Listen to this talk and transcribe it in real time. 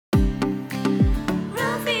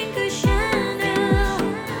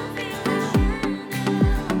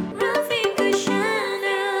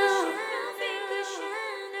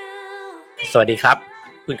สวัสดีครับ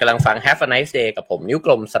คุณกำลังฟัง Have a nice day กับผมนิ้วก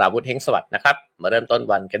ลมสราวุธเฮงสวัสดิ์นะครับมาเริ่มต้น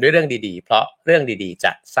วันกันด้วยเรื่องดีๆเพราะเรื่องดีๆจ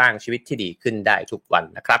ะสร้างชีวิตที่ดีขึ้นได้ทุกวัน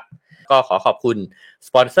นะครับก็ขอขอบคุณส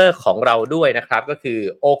ปอนเซอร์ของเราด้วยนะครับก็คือ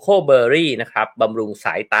Oco Berry นะครับบำรุงส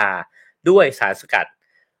ายตาด้วยสารสกัด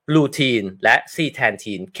ลูทีนและซีแทน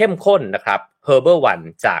ทีนเข้มข้นนะครับ Herbal One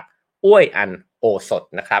จากอ้วยอันโอสถ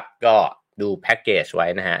นะครับก็ดูแพ็กเกจไว้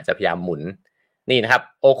นะฮะจะพยายามหมุนนี่นะครับ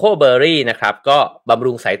โอโคเบอร์รี่นะครับก็บำ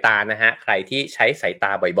รุงสายตานะฮะใครที่ใช้สายต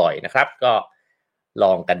าบ่อยๆนะครับก็ล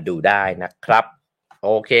องกันดูได้นะครับโอ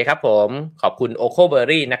เคครับผมขอบคุณโอโคเบอร์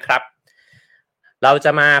รี่นะครับเราจ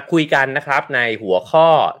ะมาคุยกันนะครับในหัวข้อ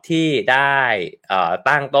ที่ได้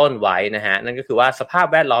ตั้งต้นไว้นะฮะนั่นก็คือว่าสภาพ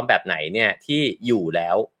แวดล้อมแบบไหนเนี่ยที่อยู่แล้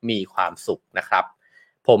วมีความสุขนะครับ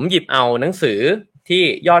ผมหยิบเอาหนังสือที่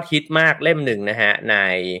ยอดฮิตมากเล่มหนึ่งนะฮะใน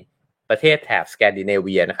ประเทศแถบสแกนดิเนเ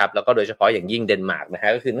วียนะครับแล้วก็โดยเฉพาะอย่างยิ่งเดนมาร์กนะฮะ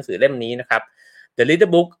ก็คือหนังสือเล่มนี้นะครับ The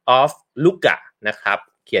Little Book of Luca นะครับ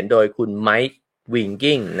เขียนโดยคุณไมค์วิง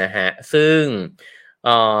กิ้งนะฮะซึ่ง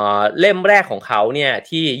เล่มแรกของเขาเนี่ย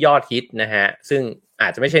ที่ยอดฮิตนะฮะซึ่งอา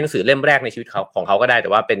จจะไม่ใช่หนังสือเล่มแรกในชีวิตของเขาก็ได้แต่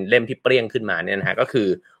ว่าเป็นเล่มที่เปรี้ยงขึ้นมาเนี่ยนะฮะก็คือ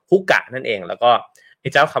ฮุกกะนั่นเองแล้วก็ไอ้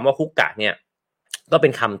เจ้าคำว่าฮุกกะเนี่ยก็เป็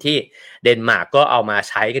นคำที่เดนมาร์กก็เอามา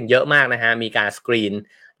ใช้กันเยอะมากนะฮะมีการสกรีน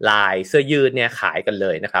ลายเสื้อยืดเนี่ยขายกันเล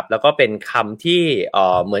ยนะครับแล้วก็เป็นคำที่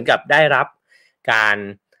เหมือนกับได้รับการ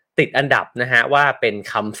ติดอันดับนะฮะว่าเป็น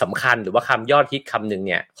คำสำคัญหรือว่าคำยอดฮิตคำหนึ่งเ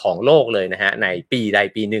นี่ยของโลกเลยนะฮะในปีใด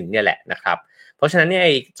ปีหนึ่งเนี่ยแหละนะครับเพราะฉะนั้นเนี่ย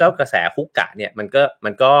เจ้ากระแสฮุกกะเนี่ยมัน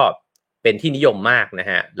ก็เป็นที่นิยมมากนะ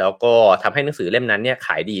ฮะแล้วก็ทำให้หนังสือเล่มนั้นเนี่ยข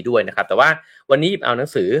ายดีด้วยนะครับแต่ว่าวันนี้เอาหนั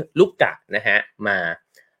งสือลุกกะนะฮะมา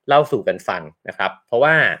เล่าสู่กันฟังนะครับเพราะ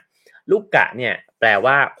ว่าลุกกะเนี่ยแปล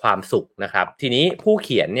ว่าความสุขนะครับทีนี้ผู้เ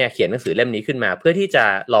ขียนเนี่ยเขียนหนังสือเล่มนี้ขึ้นมาเพื่อที่จะ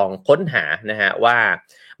ลองค้นหานะฮะว่า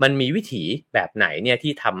มันมีวิถีแบบไหนเนี่ย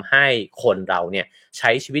ที่ทำให้คนเราเนี่ยใช้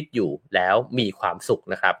ชีวิตอยู่แล้วมีความสุข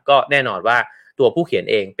นะครับก็แน่นอนว่าตัวผู้เขียน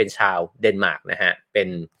เองเป็นชาวเดนมาร์กนะฮะเป็น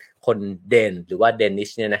คนเดนหรือว่าเดนิช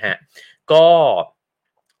เนี่ยนะฮะก็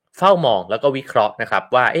เฝ้ามองแล้วก็วิเคราะห์นะครับ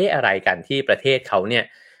ว่าอะไรกันที่ประเทศเขาเนี่ย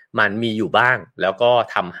มันมีอยู่บ้างแล้วก็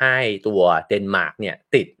ทำให้ตัวเดนมาร์กเนี่ย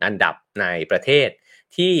ติดอันดับในประเทศ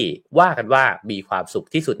ที่ว่ากันว่ามีความสุข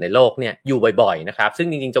ที่สุดในโลกเนี่ยอยู่บ่อยๆนะครับซึ่ง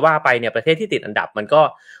จริงๆจะว่าไปเนี่ยประเทศที่ติดอันดับมันก็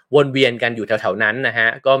วนเวียนกันอยู่แถวๆนั้นนะฮะ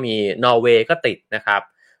ก็มีนอร์เวย์ก็ติดนะครับ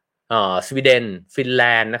สวีเดนฟินแล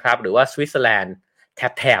นด์นะครับหรือว่าสวิตเซอร์แลนด์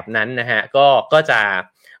แถบนั้นนะฮะก็จะ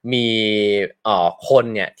มีคน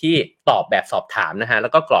เนี่ยที่ตอบแบบสอบถามนะฮะแล้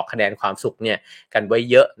วก็กรอกคะแนนความสุขเนี่ยกันไว้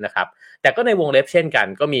เยอะนะครับแต่ก็ในวงเล็บเช่นกัน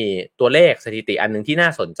ก็มีตัวเลขสถิติอันนึงที่น่า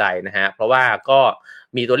สนใจนะฮะเพราะว่าก็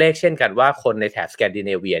มีตัวเลขเช่นกันว่าคนในแถบสแกนดิเน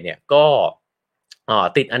เวียเนี่ยก็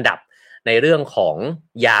ติดอันดับในเรื่องของ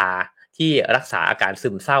ยาที่รักษาอาการซึ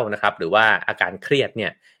มเศร้านะครับหรือว่าอาการเครียดเนี่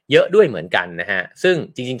ยเยอะด้วยเหมือนกันนะฮะซึ่ง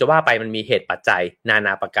จริงๆจะว่าไปมันมีเหตุปัจจัยนาน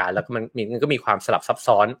าประการแล้วก็มันก็มีความสลับซับ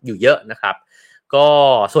ซ้อนอยู่เยอะนะครับก็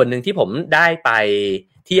ส่วนหนึ่งที่ผมได้ไป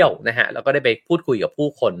เที่ยวนะฮะแล้วก็ได้ไปพูดคุยกับผู้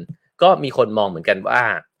คนก็มีคนมองเหมือนกันว่า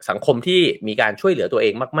สังคมที่มีการช่วยเหลือตัวเอ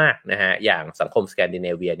งมากๆนะฮะอย่างสังคมสแกนดิเน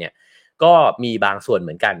เวียเนี่ยก็มีบางส่วนเห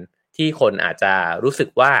มือนกันที่คนอาจจะรู้สึก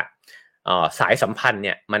ว่าสายสัมพันธ์เ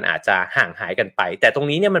นี่ยมันอาจจะห่างหายกันไปแต่ตรง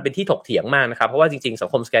นี้เนี่ยมันเป็นที่ถกเถียงมากนะครับเพราะว่าจริงๆสัง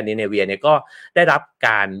คมสแกนดิเนเวียเนี่ยก็ได้รับก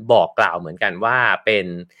ารบอกกล่าวเหมือนกันว่าเป็น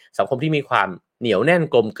สังคมที่มีความเหนียวแน่น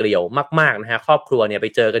กลมเกลียวมากๆนะฮะครอบครัวเนี่ยไป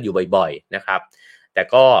เจอกันอยู่บ่อยๆนะครับแต่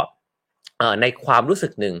ก็ในความรู้สึ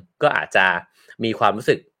กหนึ่งก็อาจจะมีความรู้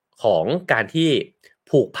สึกของการที่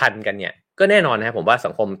ผูกพันกันเนี่ยก็แน่นอนนะครับผมว่าสั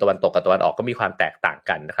งคมตะวันตกกับตะวันออกก็มีความแตกต่าง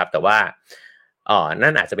กันนะครับแต่ว่า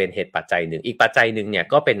นั่นอาจจะเป็นเหตุปัจจัยหนึ่งอีกปัจจัยหนึ่งเนี่ย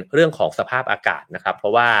ก็เป็นเรื่องของสภาพอากาศนะครับเพรา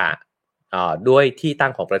ะว่าด้วยที่ตั้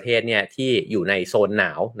งของประเทศเนี่ยที่อยู่ในโซนหน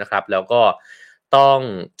าวนะครับแล้วก็ต้อง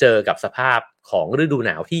เจอกับสภาพของฤดูห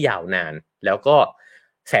นาวที่ยาวนานแล้วก็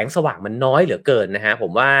แสงสว่างมันน้อยเหลือเกินนะฮะผ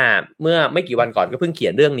มว่าเมื่อไม่กี่วันก่อนก็เพิ่งเขี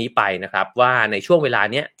ยนเรื่องนี้ไปนะครับว่าในช่วงเวลา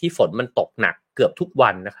เนี้ยที่ฝนมันตกหนักเกือบทุกวั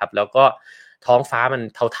นนะครับแล้วก็ท้องฟ้ามัน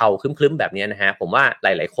เทาๆครึ้มๆแบบนี้นะฮะผมว่าหล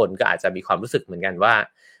ายๆคนก็อาจจะมีความรู้สึกเหมือนกันว่า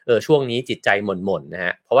ช่วงนี้จิตใจหม่นๆนะฮ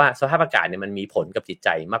ะเพราะว่าสภาพอากาศเนี่ยมันมีผลกับจิตใจ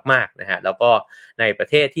มากๆนะฮะแล้วก็ในประ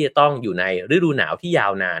เทศที่จะต้องอยู่ในฤดูหนาวที่ยา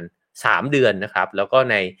วนาน3เดือนนะครับแล้วก็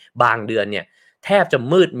ในบางเดือนเนี่ยแทบจะ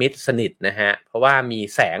มืดมิดสนิทนะฮะเพราะว่ามี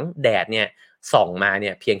แสงแดดเนี่ยส่องมาเ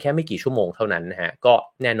นี่ยเพียงแค่ไม่กี่ชั่วโมงเท่านั้นนะฮะก็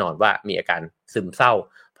แน่นอนว่ามีอาการซึมเศร้า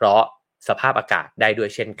เพราะสภาพอากาศได้ด้วย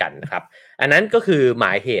เช่นกันนะครับอันนั้นก็คือหม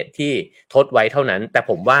ายเหตุที่ทดไว้เท่านั้นแต่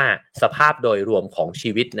ผมว่าสภาพโดยรวมของ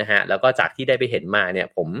ชีวิตนะฮะแล้วก็จากที่ได้ไปเห็นมาเนี่ย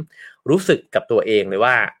ผมรู้สึกกับตัวเองเลย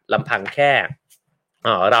ว่าลำพังแค่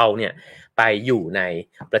เราเนี่ย ไปอยู่ใน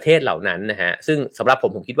ประเทศเหล่านั้นนะฮะซึ่งสำหรับผ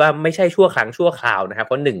มคิดว่าไม่ใช่ชั่วครั้งชั่วคราวนะครับเ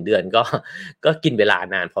พราะ1 เดือนก็กินเวลา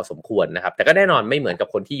นานพอสมควรนะครับแต่ก็แน่นอนไม่เหมือนกับ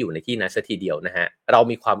คนที่อยู่ในที่นั้นสักทีเดียวนะฮะเรา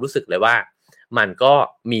มีความรู้สึกเลยว่ามันก็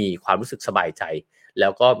มีความรู้สึกสบายใจแล้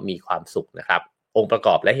วก็มีความสุขนะครับองค์ประก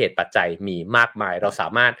อบและเหตุปัจจัยมีมากมายเราสา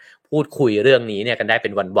มารถพูดคุยเรื่องนี้เนี่ยกันได้เป็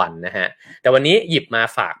นวันๆนะฮะแต่วันนี้หยิบมา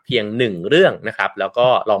ฝากเพียง1เรื่องนะครับแล้วก็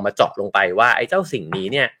ลองมาเจาะลงไปว่าไอ้เจ้าสิ่งนี้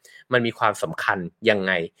เนี่ยมันมีความสำคัญยังไ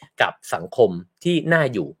งกับสังคมที่น่า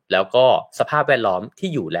อยู่แล้วก็สภาพแวดล้อมที่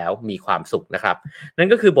อยู่แล้วมีความสุขนะครับนั่น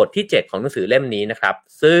ก็คือบทที่7ของหนังสือเล่มนี้นะครับ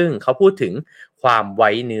ซึ่งเขาพูดถึงความไว้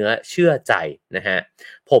เนื้อเชื่อใจนะฮะ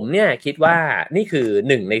ผมเนี่ยคิดว่านี่คือ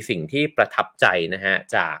หนึ่งในสิ่งที่ประทับใจนะฮะ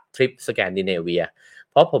จากทริปสแกนดิเนเวีย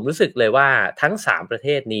เพราะผมรู้สึกเลยว่าทั้ง3ประเท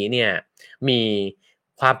ศนี้เนี่ยมี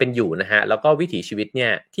ความเป็นอยู่นะฮะแล้วก็วิถีชีวิตเนี่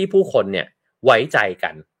ยที่ผู้คนเนี่ยไว้ใจ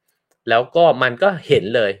กันแล้วก็มันก็เห็น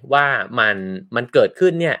เลยว่ามันเกิดขึ้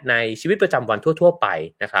นเนี่ยในชีวิตประจำวันทั่วๆไป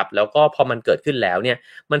นะครับแล้วก็พอมันเกิดขึ้นแล้วเนี่ย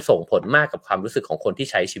มันส่งผลมากกับความรู้สึกของคนที่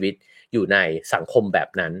ใช้ชีวิตอยู่ในสังคมแบบ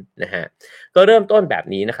นั้นนะฮะก็เริ่มต้นแบบ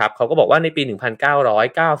นี้นะครับเขาก็บอกว่าในปี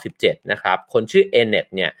1997นะครับคนชื่อเอเน็ต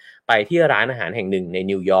เนี่ยไปที่ร้านอาหารแห่งหนึ่งใน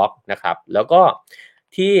นิวยอร์กนะครับแล้วก็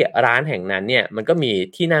ที่ร้านแห่งนั้นเนี่ยมันก็มี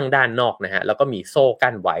ที่นั่งด้านนอกนะฮะแล้วก็มีโซ่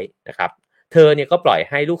กั้นไว้นะครับเธอเนี่ยก็ปล่อย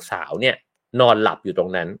ให้ลูกสาวเนี่ยนอนหลับอยู่ตร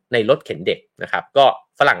งนั้นในรถเข็นเด็กนะครับก็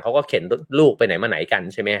ฝรั่งเขาก็เข็นลูกไปไหนมาไหนกัน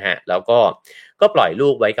ใช่ไหมฮะแล้วก็ปล่อยลู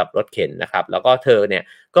กไว้กับรถเข็นนะครับแล้วก็เธอเนี่ย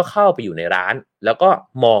ก็เข้าไปอยู่ในร้านแล้วก็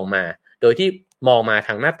มองมาโดยที่มองมาท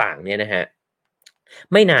างหน้าต่างเนี่ยนะฮะ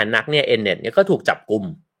ไม่นานนักเนี่ยเอเน็ตเนี่ยก็ถูกจับกุม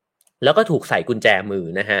แล้วก็ถูกใส่กุญแจมือ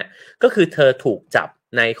นะฮะก็คือเธอถูกจับ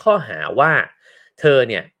ในข้อหาว่าเธอ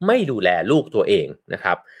เนี่ยไม่ดูแลลูกตัวเองนะค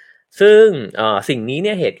รับซึ่งสิ่งนี้เ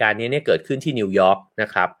นี่ยเหตุการณ์นี้เนี่ยเกิดขึ้นที่นิวยอร์กน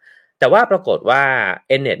ะครับแต่ว่าปรากฏว่าเ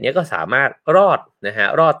อเน็ตเนี่ยก็สามารถรอดนะฮะ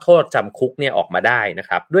รอดโทษจำคุกเนี่ยออกมาได้นะ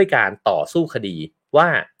ครับด้วยการต่อสู้คดีว่า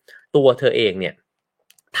ตัวเธอเองเนี่ย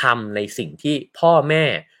ทำในสิ่งที่พ่อแม่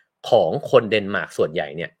ของคนเดนมาร์กส่วนใหญ่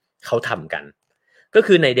เนี่ยเขาทำกันก็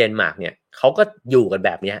คือในเดนมาร์กเนี่ยเขาก็อยู่กันแ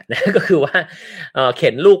บบนี้นะก็คือว่าเข็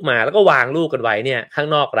นลูกมาแล้วก็วางลูกกันไว้เนี่ยข้าง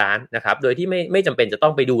นอกร้านนะครับโดยที่ไม่จำเป็นจะต้อ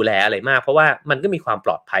งไปดูแลอะไรมากเพราะว่ามันก็มีความป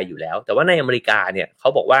ลอดภัยอยู่แล้วแต่ว่าในอเมริกาเนี่ยเขา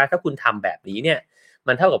บอกว่าถ้าคุณทำแบบนี้เนี่ย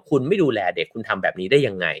มันเท่ากับคุณไม่ดูแลเด็กคุณทำแบบนี้ได้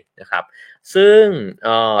ยังไงนะครับซึ่ง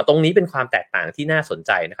ตรงนี้เป็นความแตกต่างที่น่าสนใ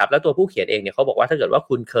จนะครับแล้วตัวผู้เขียนเองเนี่ยเขาบอกว่าถ้าเกิดว่า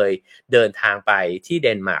คุณเคยเดินทางไปที่เด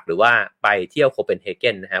นมาร์กหรือว่าไปเที่ยวโคเปนเฮเก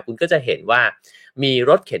นนะฮะคุณก็จะเห็นว่ามี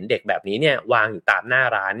รถเข็นเด็กแบบนี้เนี่ยวางอยู่ตามหน้า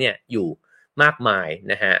ร้านเนี่ยอยู่มากมาย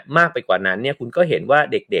นะฮะมากไปกว่านั้นเนี่ยคุณก็เห็นว่า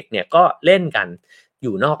เด็กๆเนี่ยก็เล่นกันอ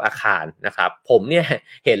ยู่นอกอาคารนะครับผมเนี่ย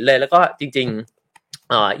เห็นเลยแล้วก็จริงๆ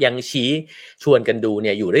ยังชี้ชวนกันดูเ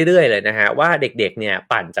นี่ยอยู่เรื่อยๆเลยนะฮะว่าเด็กๆเนี่ย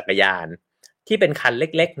ปั่นจักรยานที่เป็นคันเ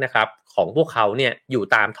ล็กๆนะครับของพวกเขาเนี่ยอยู่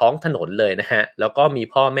ตามท้องถนนเลยนะฮะแล้วก็มี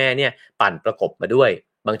พ่อแม่เนี่ยปั่นประกบมาด้วย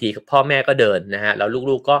บางทีพ่อแม่ก็เดินนะฮะแล้ว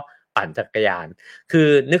ลูกๆก็ปั่นจักรยานคือ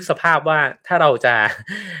นึกสภาพว่าถ้าเราจะ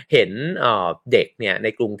เห็นเด็กเนี่ยใน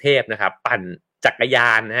กรุงเทพนะครับปั่นจักรยา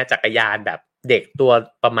นนะฮะจักรยานแบบเด็กตัว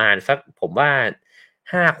ประมาณสักผมว่า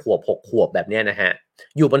5 ขวบ6 ขวบแบบเนี้ยนะฮะ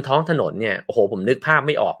อยู่บนท้องถนนเนี่ยโอ้โหผมนึกภาพไ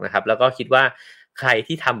ม่ออกนะครับแล้วก็คิดว่าใคร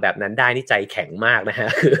ที่ทำแบบนั้นได้นี่ใจแข็งมากนะฮะ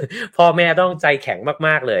คือพ่อแม่ต้องใจแข็งม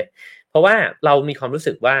ากๆเลยเพราะว่าเรามีความรู้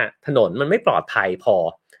สึกว่าถนนมันไม่ปลอดภัยพอ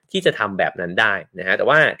ที่จะทำแบบนั้นได้นะฮะแต่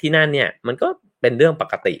ว่าที่นั่นเนี่ยมันก็เป็นเรื่องป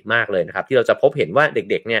กติมากเลยนะครับที่เราจะพบเห็นว่าเ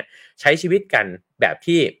ด็กๆเนี่ยใช้ชีวิตกันแบบ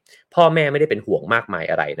ที่พ่อแม่ไม่ได้เป็นห่วงมากมาย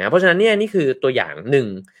อะไรนะเพราะฉะนั้นเนี่ยนี่คือตัวอย่างหนึ่ง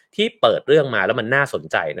ที่เปิดเรื่องมาแล้วมันน่าสน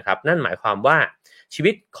ใจนะครับนั่นหมายความว่าชี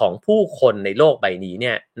วิตของผู้คนในโลกใบนี้เ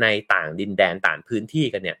นี่ยในต่างดินแดนต่างพื้นที่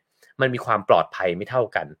กันเนี่ยมันมีความปลอดภัยไม่เท่า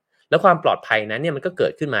กันแล้วความปลอดภัยนั้นเนี่ยมันก็เกิ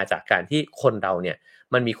ดขึ้นมาจากการที่คนเราเนี่ย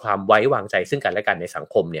มันมีความไว้วางใจซึ่งกันและกันในสัง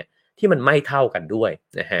คมเนี่ยที่มันไม่เท่ากันด้วย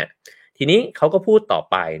นะฮะทีนี้เขาก็พูดต่อ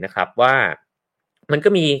ไปนะครับว่ามันก็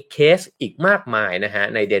มีเคสอีกมากมายนะฮะ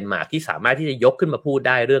ในเดนมาร์กที่สามารถที่จะยกขึ้นมาพูดไ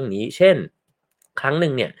ด้เรื่องนี้เช่นครั้งหนึ่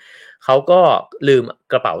งเนี่ยเขาก็ลืม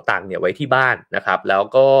กระเป๋าตังค์เนี่ยไว้ที่บ้านนะครับแล้ว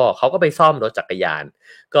ก็เขาก็ไปซ่อมรถจักรยาน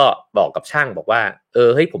ก็บอกกับช่างบอกว่าเ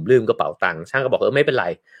ฮ้ยผมลืมกระเป๋าตังค์ช่างก็บอกไม่เป็นไร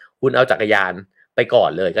คุณเอาจักรยานไปก่อน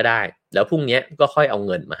เลยก็ได้แล้วพรุ่งนี้ก็ค่อยเอาเ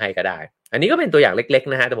งินมาให้ก็ได้อันนี้ก็เป็นตัวอย่างเล็ก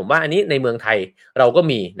ๆนะฮะแต่ผมว่าอันนี้ในเมืองไทยเราก็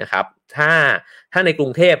มีนะครับถ้าในกรุ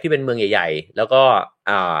งเทพที่เป็นเมืองใหญ่ๆแล้วก็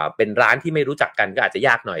เป็นร้านที่ไม่รู้จักกันก็อาจจะย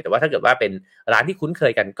ากหน่อยแต่ว่าถ้าเกิดว่าเป็นร้านที่คุ้นเค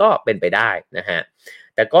ยกันก็เป็นไปได้นะฮะ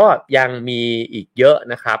แต่ก็ยังมีอีกเยอะ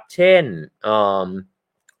นะครับเช่น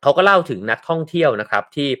เขาก็เล่าถึงนักท่องเที่ยวนะครับ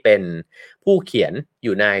ที่เป็นผู้เขียนอ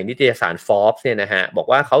ยู่ในนิตยสาร Forbes เนี่ยนะฮะบอก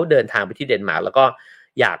ว่าเขาเดินทางไปที่เดนมาร์กแล้วก็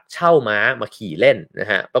อยากเช่าม้ามาขี่เล่นนะ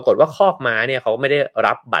ฮะปรากฏว่าคอกม้าเนี่ยเขาไม่ได้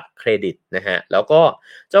รับบัตรเครดิตนะฮะแล้วก็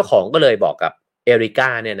เจ้าของก็เลยบอกกับ เอริกา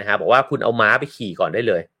เนี่ยนะฮะบอกว่าคุณเอาม้าไปขี่ก่อนได้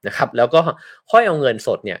เลยนะครับแล้วก็ค่อยเอาเงินส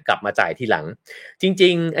ดเนี่ยกลับมาจ่ายทีหลังจริ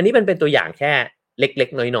งๆอันนี้มันเป็นตัวอย่างแค่เล็ก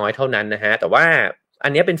ๆน้อยๆเท่านั้นนะฮะแต่ว่าอั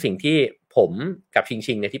นนี้เป็นสิ่งที่ผมกับ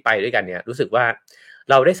ชิงเนี่ยที่ไปด้วยกันเนี่ยรู้สึกว่า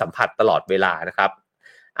เราได้สัมผัสตลอดเวลานะครับ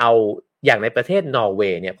เอาอย่างในประเทศนอร์เว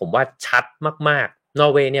ย์เนี่ยผมว่าชัดมากๆนอ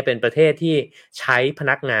ร์เวย์เนี่ยเป็นประเทศที่ใช้พ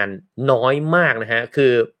นักงานน้อยมากนะฮะคื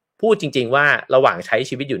อพูดจริงๆว่าระหว่างใช้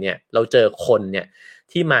ชีวิตอยู่เนี่ยเราเจอคนเนี่ย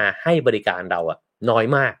ที่มาให้บริการเราอะน้อย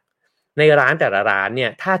มากในร้านแต่ละร้านเนี่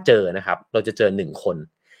ยถ้าเจอนะครับเราจะเจอ1คน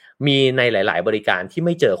มีในหลายๆบริการที่ไ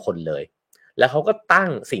ม่เจอคนเลยแล้วเขาก็ตั้ง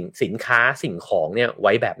สินค้าสิ่งของเนี่ยไ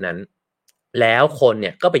ว้แบบนั้นแล้วคนเ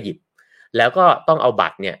นี่ยก็ไปหยิบแล้วก็ต้องเอาบั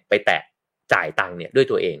ตรเนี่ยไปแตะจ่ายตังค์เนี่ยด้วย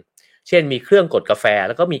ตัวเองเช่นมีเครื่องกดกาแฟแ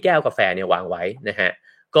ล้วก็มีแก้วกาแฟเนี่ยวางไว้นะฮะ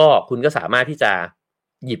ก็คุณก็สามารถที่จะ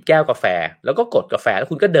หยิบแก้วกาแฟแล้วก็กดกาแฟแล้ว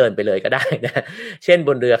คุณก็เดินไปเลยก็ได้นะเช่นบ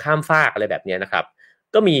นเรือข้ามฟากอะไรแบบนี้นะครับ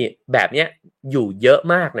ก็มีแบบเนี้ยอยู่เยอะ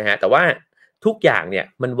มากนะฮะแต่ว่าทุกอย่างเนี่ย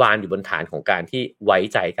มันวางอยู่บนฐานของการที่ไว้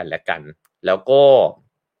ใจกันและกันแล้วก็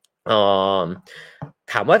เอ่อ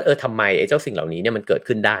ถามว่าทำไมไอ้เจ้าสิ่งเหล่านี้เนี่ยมันเกิด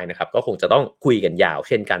ขึ้นได้นะครับก็คงจะต้องคุยกันยาวเ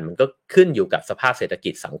ช่นกันมันก็ขึ้นอยู่กับสภาพเศรษฐกิ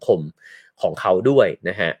จสังคมของเขาด้วย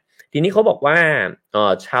นะฮะทีนี้เขาบอกว่า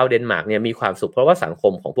ชาวเดนมาร์กเนี่ยมีความสุขเพราะว่าสังค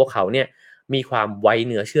มของพวกเขาเนี่ยมีความไว้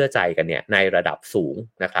เนื้อเชื่อใจกันเนี่ยในระดับสูง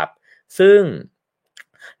นะครับซึ่ง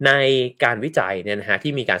ในการวิจัยเนี่ยนะฮะ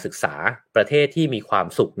ที่มีการศึกษาประเทศที่มีความ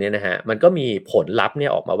สุขเนี่ยนะฮะมันก็มีผลลัพธ์เนี่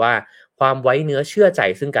ยออกมาว่าความไว้เนื้อเชื่อใจ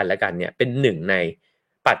ซึ่งกันและกันเนี่ยเป็นหนึ่งใน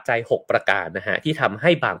ปัจจัย6ประการนะฮะที่ทำใ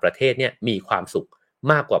ห้บางประเทศเนี่ยมีความสุข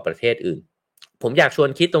มากกว่าประเทศอื่นผมอยากชวน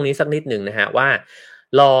คิดตรงนี้สักนิดหนึ่งนะฮะว่า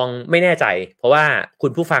ลองไม่แน่ใจเพราะว่าคุ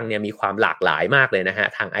ณผู้ฟังเนี่ยมีความหลากหลายมากเลยนะฮะ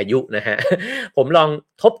ทางอายุนะฮะผมลอง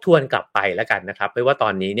ทบทวนกลับไปแล้วกันนะครับไม่ว่าตอ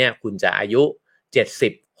นนี้เนี่ยคุณจะอายุ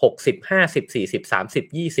70 60 50 40 30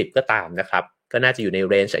 20ก็ตามนะครับก็น่าจะอยู่ใน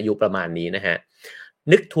เรนจ์อายุประมาณนี้นะฮะ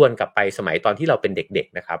นึกทวนกลับไปสมัยตอนที่เราเป็นเด็ก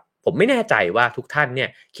ๆนะครับผมไม่แน่ใจว่าทุกท่านเนี่ย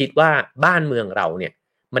คิดว่าบ้านเมืองเราเนี่ย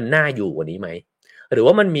มันน่าอยู่กว่านี้ไหมหรือ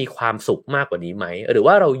ว่ามันมีความสุขมากกว่านี้ไหมหรือ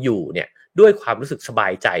ว่าเราอยู่เนี่ยด้วยความรู้สึกสบา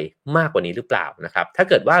ยใจมากกว่านี้หรือเปล่านะครับถ้า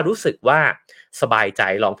เกิดว่ารู้สึกว่าสบายใจ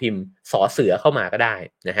ลองพิมพ์สอเสือเข้ามาก็ได้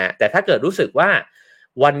นะฮะแต่ถ้าเกิดรู้สึกว่า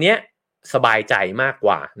วันเนี้ยสบายใจมากก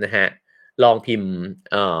ว่านะฮะลองพิมพ์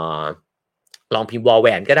ลองพิมพ์วอแหว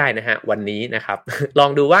นก็ได้นะฮะวันนี้นะครับ ลอ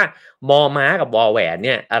งดูว่ามอม้ากับวอแหวนเ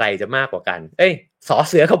นี่ยอะไรจะมากกว่ากันสอ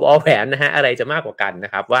เสือกับวอแหวนนะฮะอะไรจะมากกว่ากันน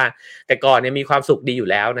ะครับว่าแต่ก่อนเนี่ยมีความสุขดีอยู่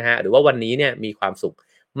แล้วนะฮะหรือว่าวันนี้เนี่ยมีความสุข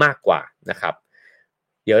มากกว่านะครับ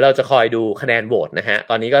เดี๋ยวเราจะคอยดูคะแนนโหวตนะฮะ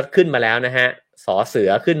ตอนนี้ก็ขึ้นมาแล้วนะฮะสอเสือ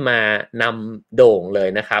ขึ้นมานำโด่งเลย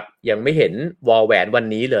นะครับยังไม่เห็นวอแหวนวัน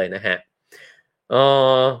นี้เลยนะฮะ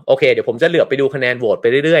โอเคเดี๋ยวผมจะเหลือบไปดูคะแนนโหวตไป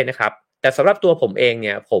เรื่อยๆนะครับแต่สำหรับตัวผมเองเ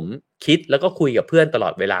นี่ยผมคิดแล้วก็คุยกับเพื่อนตลอ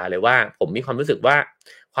ดเวลาเลยว่าผมมีความรู้สึกว่า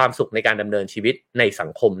ความสุขในการดำเนินชีวิตในสั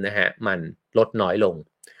งคมนะฮะมันลดน้อยลง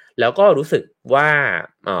แล้วก็รู้สึกว่า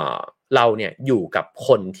เราเนี่ยอยู่กับค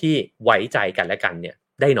นที่ไว้ใจกันและกันเนี่ย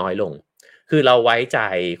ได้น้อยลงคือเราไว้ใจ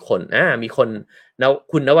คนมีคน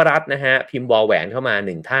คุณนวรัตน์นะฮะพิมพ์วอลแหวนเข้ามา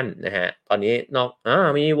1ท่านนะฮะตอนนี้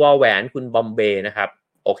มีวอลแหวนคุณบอมเบย์นะครับ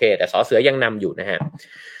โอเคแต่สอเสือยังนำอยู่นะฮะ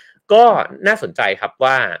ก็น่าสนใจครับ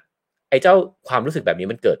ว่าไอ้เจ้าความรู้สึกแบบนี้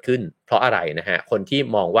มันเกิดขึ้นเพราะอะไรนะฮะคนที่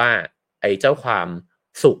มองว่าไอ้เจ้าความ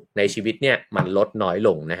สุขในชีวิตเนี่ยมันลดน้อยล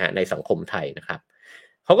งนะฮะในสังคมไทยนะครับ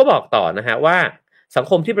เขาก็บอกต่อนะฮะว่าสัง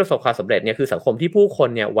คมที่ประสบความสำเร็จเนี่ยคือสังคมที่ผู้คน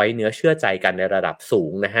เนี่ยไว้เนื้อเชื่อใจกันในระดับสู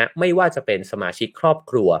งนะฮะไม่ว่าจะเป็นสมาชิกครอบ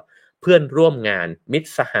ครัวเพื่อนร่วมงานมิตร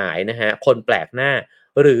สหายนะฮะคนแปลกหน้า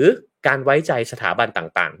หรือการไว้ใจสถาบัน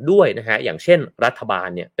ต่างๆด้วยนะฮะอย่างเช่นรัฐบาล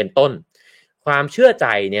เนี่ยเป็นต้นความเชื่อใจ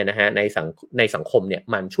เนี่ยนะฮะในสังคมเนี่ย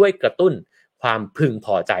มันช่วยกระตุ้นความพึงพ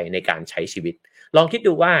อใจในการใช้ชีวิตลองคิด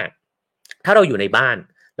ดูว่าถ้าเราอยู่ในบ้าน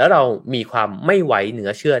แล้วเรามีความไม่ไว้เนื้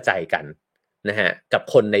อเชื่อใจกันนะฮะกับ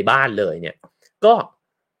คนในบ้านเลยเนี่ยก็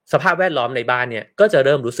สภาพแวดล้อมในบ้านเนี่ยก็จะเ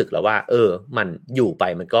ริ่มรู้สึกแล้วว่ามันอยู่ไป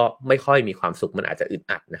มันก็ไม่ค่อยมีความสุขมันอาจจะอึด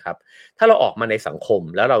อัดนะครับถ้าเราออกมาในสังคม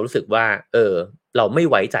แล้วเรารู้สึกว่าเราไม่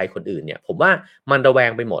ไว้ใจคนอื่นเนี่ยผมว่ามันระแว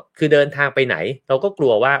งไปหมดคือเดินทางไปไหนเราก็กลั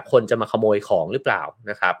วว่าคนจะมาขโมยของหรือเปล่า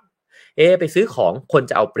นะครับไปซื้อของคน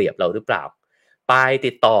จะเอาเปรียบเราหรือเปล่าไป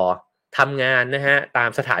ติดต่อทำงานนะฮะตาม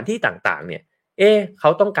สถานที่ต่างๆเนี่ยเขา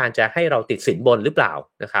ต้องการจะให้เราติดสินบนหรือเปล่า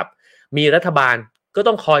นะครับมีรัฐบาลก็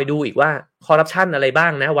ต้องคอยดูอีกว่าคอร์รัปชันอะไรบ้า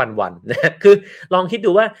งนะวันๆนะคือลองคิดดู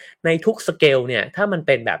ว่าในทุกสเกลเนี่ยถ้ามันเ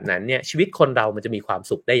ป็นแบบนั้นเนี่ยชีวิตคนเรามันจะมีความ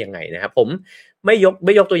สุขได้ยังไงนะครับผมไม่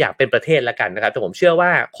ยกตัวอย่างเป็นประเทศละกันนะครับแต่ผมเชื่อว่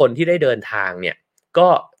าคนที่ได้เดินทางเนี่ยก็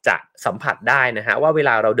จะสัมผัสได้นะฮะว่าเวล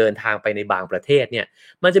าเราเดินทางไปในบางประเทศเนี่ย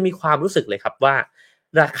มันจะมีความรู้สึกเลยครับว่า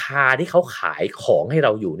ราคาที่เขาขายของให้เร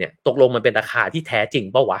าอยู่เนี่ยตกลงมันเป็นราคาที่แท้จริง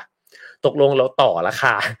เปล่าวะ ตกลงเราต่อราค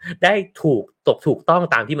าได้ถูกต้อง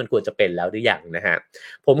ตามที่มันควรจะเป็นแล้วหรือยังนะฮะ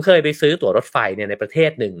ผมเคยไปซื้อตั๋วรถไฟเนี่ยในประเท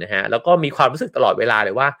ศหนึ่งนะฮะแล้วก็มีความรู้สึกตลอดเวลาเล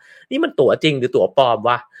ยว่านี่มันตั๋วจริงหรือตั๋วปลอม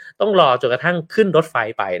วะต้องรอจนกระทั่งขึ้นรถไฟ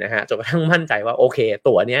ไปนะฮะจนกระทั่งมั่นใจว่าโอเค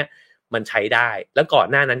ตั๋วเนี้ยมันใช้ได้แล้วก่อน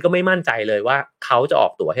หน้านั้นก็ไม่มั่นใจเลยว่าเขาจะออ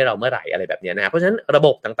กตั๋วให้เราเมื่อไหร่อะไรแบบนี้นะเพราะฉะนั้นระบ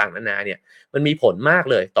บต่างๆนานาเนี่ยมันมีผลมาก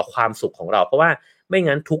เลยต่อความสุขของเราเพราะว่าไม่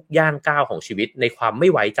งั้นทุกย่างก้าวของชีวิตในความไม่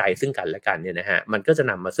ไว้ใจซึ่งกันและกันเนี่ยนะฮะมันก็จะ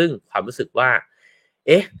นำมาซึ่งความรู้สึกว่าเ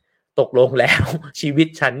อ๊ะตกลงแล้วชีวิต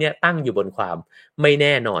ฉันเนี่ยตั้งอยู่บนความไม่แ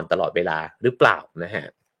น่นอนตลอดเวลาหรือเปล่านะฮะ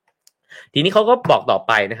ทีนี้เขาก็บอกต่อไ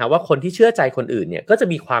ปนะครับว่าคนที่เชื่อใจคนอื่นเนี่ยก็จะ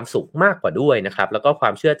มีความสุขมากกว่าด้วยนะครับแล้วก็ควา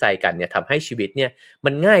มเชื่อใจกันเนี่ยทำให้ชีวิตเนี่ยมั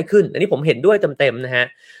นง่ายขึ้นอันนี้ผมเห็นด้วยเต็มๆนะฮะ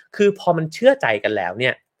คือพอมันเชื่อใจกันแล้วเนี่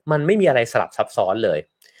ยมันไม่มีอะไรสลับซับซ้อนเลย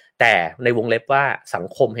แต่ในวงเล็บว่าสัง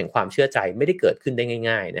คมแห่งความเชื่อใจไม่ได้เกิดขึ้นได้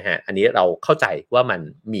ง่ายๆนะฮะอันนี้เราเข้าใจว่ามัน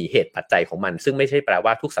มีเหตุปัจจัยของมันซึ่งไม่ใช่แปลว่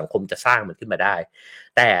าทุกสังคมจะสร้างมันขึ้นมาได้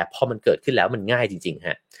แต่พอมันเกิดขึ้นแล้วมันง่ายจริงๆฮ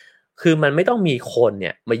ะคือมันไม่ต้องมีคนเ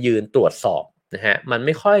นี่ยมายืนตรวจสอบนะฮะมันไ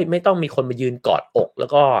ม่ต้องมีคนมายืนกอดอกแล้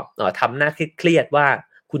วก็ทำหน้าเครียดว่า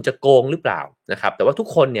คุณจะโกงหรือเปล่านะครับแต่ว่าทุก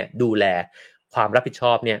คนเนี่ยดูแลความรับผิดช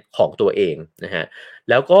อบเนี่ยของตัวเองนะฮะ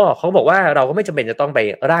แล้วก็เขาบอกว่าเราก็ไม่จำเป็นจะต้องไป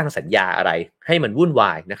ร่างสัญญาอะไรให้มันวุ่นว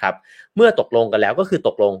ายนะครับเมื่อตกลงกันแล้วก็คือต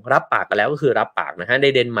กลงรับปากกันแล้วก็คือรับปากนะฮะใน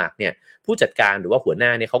เดนมาร์กเนี่ยผู้จัดการหรือว่าหัวหน้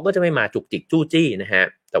าเนี่ยเขาก็จะไม่มาจุกจิกจู้จี้นะฮะ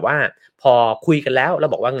แต่ว่าพอคุยกันแล้ว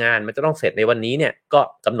บอกว่างานมันจะต้องเสร็จในวันนี้เนี่ยก็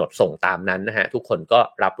กำหนดส่งตามนั้นนะฮะทุกคนก็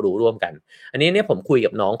รับรู้ร่วมกันอันนี้เนี่ยผมคุย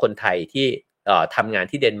กับน้องคนไทยที่ทำงาน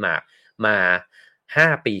ที่เดนมาร์กมา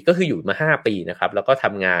5 ปีก็คืออยู่มา5 ปีนะครับแล้วก็ท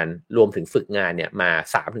ำงานรวมถึงฝึกงานเนี่ยมา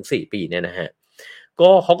 3-4 ปีเนี่ยนะฮะก็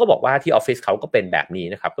เขาก็บอกว่าที่ออฟฟิศเขาก็เป็นแบบนี้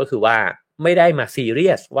นะครับก็คือว่าไม่ได้มาซีเรี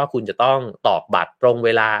ยสว่าคุณจะต้องตอกบัตรตรงเว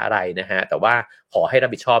ลาอะไรนะฮะแต่ว่าขอให้รั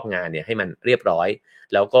บผิดชอบงานเนี่ยให้มันเรียบร้อย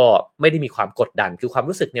แล้วก็ไม่ได้มีความกดดันคือความ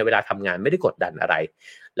รู้สึกเนี่ยเวลาทำงานไม่ได้กดดันอะไร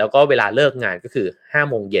แล้วก็เวลาเลิกงานก็คือ5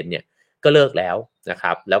 โมงเย็นเนี่ยก็เลิกแล้วนะค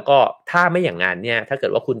รับแล้วก็ถ้าไม่อย่างงานเนี่ยถ้าเกิ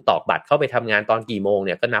ดว่าคุณตอกบัตรเข้าไปทำงานตอนกี่โมงเ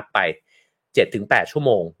นี่ยก็นับไป7-8 ชั่วโ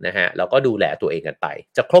มงนะฮะแล้วก็ดูแลตัวเองกันไป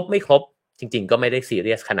จะครบไม่ครบจริงๆก็ไม่ได้ซีเ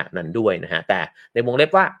รียสขนาดนั้นด้วยนะฮะแต่ในวงเล็บ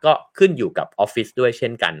ว่าก็ขึ้นอยู่กับออฟฟิศด้วยเช่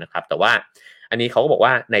นกันนะครับแต่ว่าอันนี้เขาก็บอก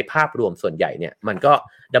ว่าในภาพรวมส่วนใหญ่เนี่ยมันก็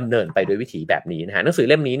ดำเนินไปโดยวิถีแบบนี้นะฮะหนังสือ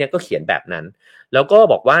เล่มนี้เนี่ยก็เขียนแบบนั้นแล้วก็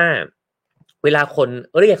บอกว่าเวลาคน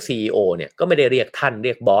เรียก CEO เนี่ยก็ไม่ได้เรียกท่านเ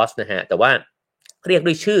รียกบอสนะฮะแต่ว่าเรียก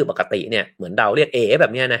ด้วยชื่อปกติเนี่ยเหมือนเราเรียกแบ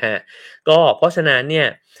บนี้นะฮะก็เพราะฉะนั้นเนี่ย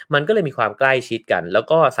มันก็เลยมีความใกล้ชิดกันแล้ว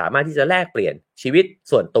ก็สามารถที่จะแลกเปลี่ยนชีวิต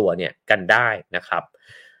ส่วนตัวเนี่ยกันได้นะครับ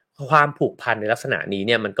ความผูกพันในลักษณะนี้เ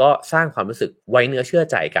นี่ยมันก็สร้างความรู้สึกไว้เนื้อเชื่อ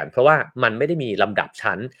ใจกันเพราะว่ามันไม่ได้มีลำดับ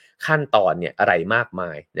ชั้นขั้นตอนเนี่ยอะไรมากม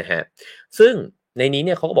ายนะฮะซึ่งในนี้เ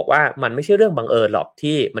นี่ยเขาก็บอกว่ามันไม่ใช่เรื่องบังเอิญหรอก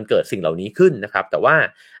ที่มันเกิดสิ่งเหล่านี้ขึ้นนะครับแต่ว่า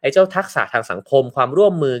ไอ้เจ้าทักษะทางสังคมความร่ว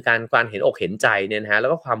มมือกันการเห็นอกเห็นใจเนี่ยนะฮะแล้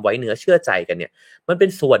วก็ความไว้เนื้อเชื่อใจกันเนี่ยมันเป็น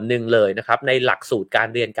ส่วนหนึ่งเลยนะครับในหลักสูตรการ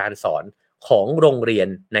เรียนการสอนของโรงเรียน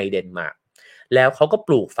ในเดนมาร์กแล้วเขาก็ป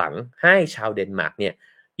ลูกฝังให้ชาวเดนมาร์กเนี่ย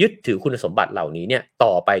ยึดถือคุณสมบัติเหล่านี้เนี่ย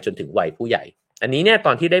ต่อไปจนถึงวัยผู้ใหญ่อันนี้เนี่ยต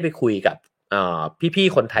อนที่ได้ไปคุยกับพี่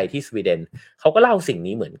ๆคนไทยที่สวีเดนเขาก็เล่าสิ่ง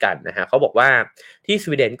นี้เหมือนกันนะฮะเขาบอกว่าที่ส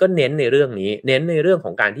วีเดนก็เน้นในเรื่องนี้เน้นในเรื่องข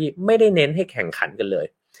องการที่ไม่ได้เน้นให้แข่งขันกันเลย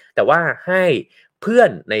แต่ว่าให้เพื่อน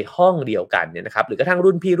ในห้องเดียวกันเนี่ยนะครับหรือกระทั่ง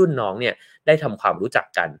รุ่นพี่รุ่นน้องเนี่ยได้ทำความรู้จัก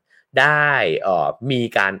กันได้มี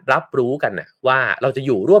การรับรู้กันนะว่าเราจะอ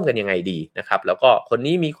ยู่ร่วมกันยังไงดีนะครับแล้วก็คน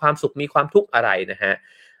นี้มีความสุขมีความทุกข์อะไรนะฮะ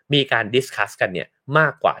มีการดิสคัสกันเนี่ยมา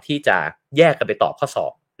กกว่าที่จะแยกกันไปตอบข้อสอ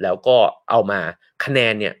บแล้วก็เอามาคะแน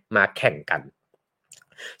นเนี่ยมาแข่งกัน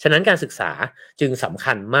ฉะนั้นการศึกษาจึงสำ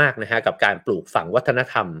คัญมากนะฮะกับการปลูกฝังวัฒน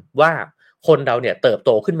ธรรมว่าคนเราเนี่ยเติบโต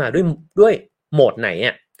ขึ้นมาด้วยโหมดไหน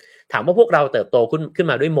อ่ะถามว่าพวกเราเติบโตขึ้น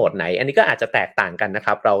มาด้วยโหมดไหนอันนี้ก็อาจจะแตกต่างกันนะค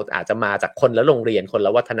รับเราอาจจะมาจากคนละโรงเรียนคนล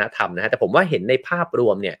ะวัฒนธรรมนะฮะแต่ผมว่าเห็นในภาพร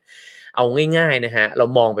วมเนี่ยเอาง่ายๆนะฮะเรา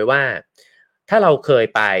มองไปว่าถ้าเราเคย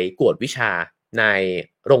ไปกวดวิชาใน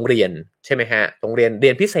โรงเรียนใช่ไหมฮะโรงเรี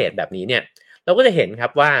ยนพิเศษแบบนี้เนี่ยเราก็จะเห็นครั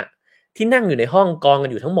บว่าที่นั่งอยู่ในห้องกองกัน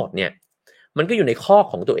อยู่ทั้งหมดเนี่ยมันก็อยู่ในคอก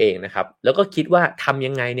ของตัวเองนะครับแล้วก็คิดว่าทำ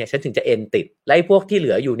ยังไงเนี่ยฉันถึงจะเอ็นติดและไอ้พวกที่เห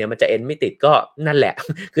ลืออยู่เนี่ยมันจะเอ็นไม่ติดก็นั่นแหละ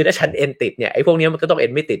คือถ้าฉันเอ็นติดเนี่ยไอ้พวกนี้มันก็ต้องเอ็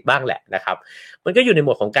นไม่ติดบ้างแหละนะครับมันก็อยู่ในโหม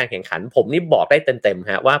ดของการแข่งขันผมนี่บอกได้เต็มๆ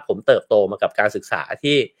ฮะว่าผมเติบโตมากับการศึกษา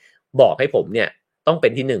ที่บอกให้ผมเนี่ยต้องเป็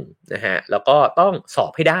นที่1นะฮะแล้วก็ต้องสอ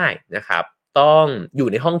บให้ได้นะครับต้องอยู่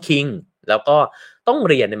ในห้องคิงแล้วก็ต้อง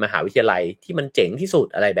เรียนในมหาวิทยาลัยที่มันเจ๋งที่สุด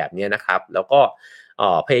อะไรแบบนี้นะครับแล้วก็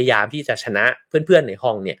พยายามที่จะชนะเพื่อนๆในห้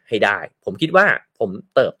องเนี่ยให้ได้ผมคิดว่าผม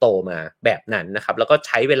เติบโตมาแบบนั้นนะครับแล้วก็ใ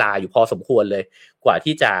ช้เวลาอยู่พอสมควรเลยกว่า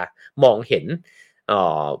ที่จะมองเห็น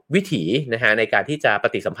วิถีนะฮะในการที่จะป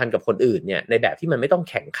ฏิสัมพันธ์กับคนอื่นเนี่ยในแบบที่มันไม่ต้อง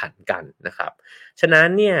แข่งขันกันนะครับฉะนั้น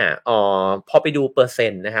เนี่ยพอไปดูเปอร์เซ็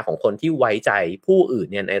นต์นะฮะของคนที่ไว้ใจผู้อื่น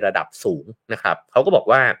เนี่ยในระดับสูงนะครับเขาก็บอก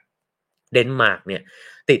ว่าเดนมาร์กเนี่ย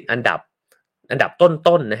ติดอันดับ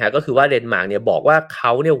ต้นๆนะฮะก็คือว่าเดนมาร์กเนี่ยบอกว่าเข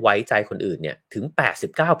าเนี่ยไว้ใจคนอื่นเนี่ยถึง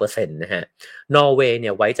 89% นะฮะนอร์เวย์เ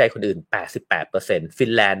นี่ยไว้ใจคนอื่น 88% ฟิ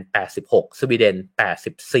นแลนด์ 86%สวีเดน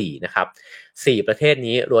 84% นะครับ4ประเทศ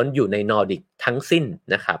นี้ล้วนอยู่ในนอร์ดิกทั้งสิ้น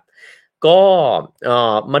นะครับก็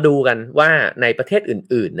มาดูกันว่าในประเทศ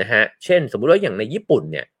อื่นๆนะฮะเช่นสมมุติว่าอย่างในญี่ปุ่น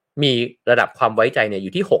เนี่ยมีระดับความไว้ใจเนี่ยอ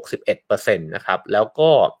ยู่ที่ 61% นะครับแล้ว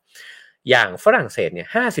ก็อย่างฝรั่งเศสเนี่ย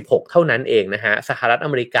56เท่านั้นเองนะฮะสหรัฐอ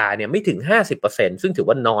เมริกาเนี่ยไม่ถึง 50% ซึ่งถือ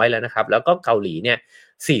ว่าน้อยแล้วนะครับแล้วก็เกาหลีเนี่ย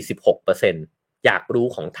 46% อยากรู้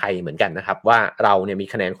ของไทยเหมือนกันนะครับว่าเราเนี่ยมี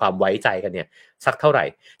คะแนนความไว้ใจกันเนี่ยสักเท่าไหร่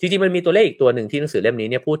จริงๆมันมีตัวเลขอีกตัวหนึ่งที่หนังสือเล่มนี้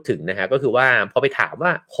เนี่ยพูดถึงนะฮะก็คือว่าพอไปถามว่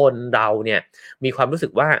าคนเราเนี่ยมีความรู้สึ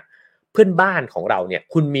กว่าเพื่อนบ้านของเราเนี่ย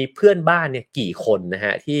คุณมีเพื่อนบ้านเนี่ยกี่คนนะฮ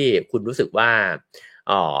ะที่คุณรู้สึกว่า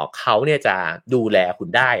เขาเนี่ยจะดูแลคุณ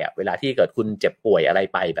ได้อะเวลาที่เกิดคุณเจ็บป่วยอะไร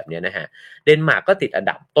ไปแบบนี้นะฮะเดนมาร์กก็ติดอัน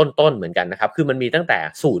ดับต้นๆเหมือนกันนะครับคือมันมีตั้งแต่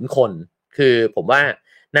0คนคือผมว่า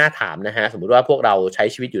น่าถามนะฮะสมมุติว่าพวกเราใช้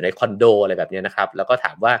ชีวิตอยู่ในคอนโดอะไรแบบนี้นะครับแล้วก็ถ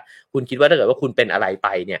ามว่าคุณคิดว่าถ้าเกิดว่าคุณเป็นอะไรไป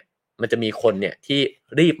เนี่ยมันจะมีคนเนี่ยที่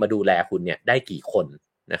รีบมาดูแลคุณเนี่ยได้กี่คน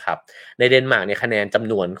นะครับในเดนมาร์กเนี่ยคะแนนจ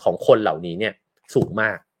ำนวนของคนเหล่านี้เนี่ยสูงม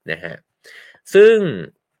ากนะฮะซึ่ง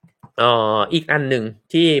อีกอันหนึ่ง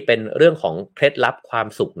ที่เป็นเรื่องของเคล็ดลับความ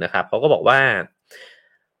สุขนะครับเขาก็บอกว่า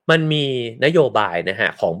มันมีนโยบายนะฮะ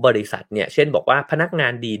ของบริษัทเนี่ยเช่นบอกว่าพนักงา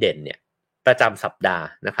นดีเด่นเนี่ยประจำสัปดาห์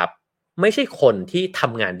นะครับไม่ใช่คนที่ท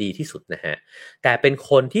ำงานดีที่สุดนะฮะแต่เป็น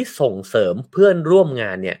คนที่ส่งเสริมเพื่อนร่วมง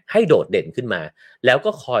านเนี่ยให้โดดเด่นขึ้นมาแล้ว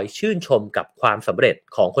ก็คอยชื่นชมกับความสำเร็จ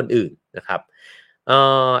ของคนอื่นนะครับ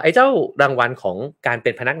ไอ้เจ้ารางวัลของการเป็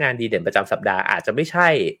นพนักงานดีเด่นประจำสัปดาห์อาจจะไม่ใช่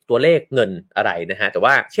ตัวเลขเงินอะไรนะฮะแต่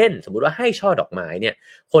ว่าเช่นสมมุติว่าให้ช่อดอกไม้เนี่ย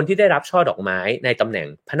คนที่ได้รับช่อดอกไม้ในตำแหน่ง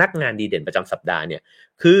พนักงานดีเด่นประจำสัปดาห์เนี่ย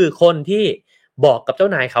คือคนที่บอกกับเจ้า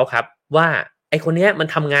นายเขาครับว่าไอ้คนนี้มัน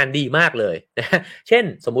ทำงานดีมากเลยนะฮะเช่น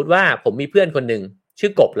สมมุติว่าผมมีเพื่อนคนหนึ่งชื่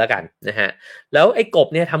อกบแล้วกันนะฮะแล้วไอ้กบ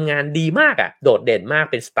เนี่ยทำงานดีมากโดดเด่นมาก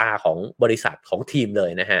เป็นสตาร์ของบริษัทของทีมเลย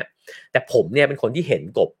นะฮะแต่ผมเนี่ยเป็นคนที่เห็น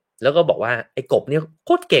กบแล้วก็บอกว่าไอ้กบเนี่ยโค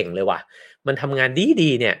ตรเก่งเลยว่ะมันทำงานดี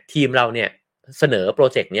เนี่ยทีมเราเนี่ยเสนอโปร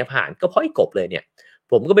เจกต์นี้ผ่านก็เพราะไอ้กบเลยเนี่ย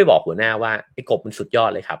ผมก็ไปบอกหัวหน้าว่าไอ้กบมันสุดยอ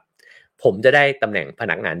ดเลยครับผมจะได้ตำแหน่งพ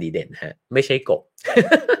นักงานดีเด่นฮะไม่ใช่กบ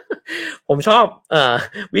ผมชอบ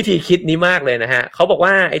วิธีคิดนี้มากเลยนะฮะเขาบอก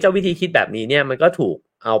ว่าไอ้เจ้าวิธีคิดแบบนี้เนี่ยมันก็ถูก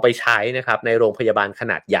เอาไปใช้นะครับในโรงพยาบาลข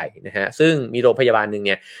นาดใหญ่นะฮะซึ่งมีโรงพยาบาลหนึ่งเ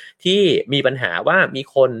นี่ยที่มีปัญหาว่ามี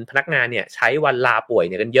คนพนักงานเนี่ยใช้วันลาป่วย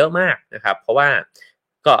เนี่ยกันเยอะมากนะครับเพราะว่า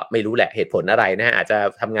ก็ไม่รู้แหละเหตุผลอะไรนะฮะอาจจะ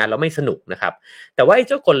ทำงานแล้วไม่สนุกนะครับแต่ว่าไอ้เ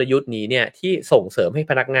จ้ากลยุทธ์นี้เนี่ยที่ส่งเสริมให้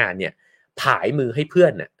พนักงานเนี่ยผายมือให้เพื่อ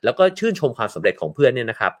นน่ะแล้วก็ชื่นชมความสำเร็จของเพื่อนเนี่ย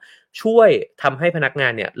นะครับช่วยทำให้พนักงา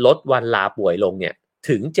นเนี่ยลดวันลาป่วยลงเนี่ย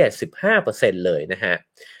ถึง 75% เลยนะฮะ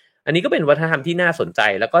อันนี้ก็เป็นวัฒนธรรมที่น่าสนใจ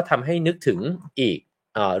แล้วก็ทำให้นึกถึงอีก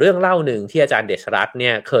เรื่องเล่าหนึ่งที่อาจารย์เดชรัตน์เนี่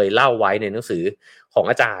ยเคยเล่าไว้ในหนังสือของ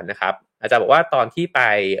อาจารย์นะครับอาจารย์บอกว่าตอนที่ไป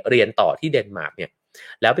เรียนต่อที่เดนมาร์กเนี่ย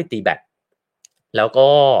แล้วไปตีแบดแล้วก็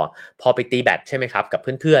พอไปตีแบดใช่ไหมครับกับ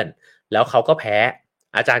เพื่อนๆแล้วเขาก็แพ้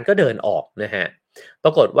อาจารย์ก็เดินออกนะฮะปร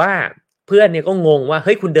ากฏว่าเพื่อนเนี่ยก็งงว่าเ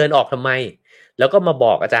ฮ้ยคุณเดินออกทำไมแล้วก็มาบ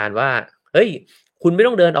อกอาจารย์ว่าเฮ้ยคุณไม่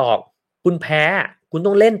ต้องเดินออกคุณแพ้คุณ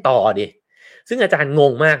ต้องเล่นต่อดิซึ่งอาจารย์ง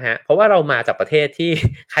งมากฮะเพราะว่าเรามาจากประเทศที่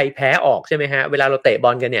ใครแพ้ออกใช่ไหมฮะเวลาเราเตะบ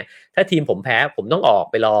อลกันเนี่ยถ้าทีมผมแพ้ผมต้องออก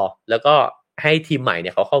ไปรอแล้วก็ให้ทีมใหม่เ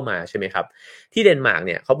นี่ยเขาเข้ามาใช่ไหมครับที่เดนมาร์กเ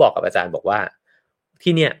นี่ยเขาบอกกับอาจารย์บอกว่า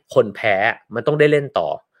ที่เนี่ยคนแพ้มันต้องได้เล่นต่อ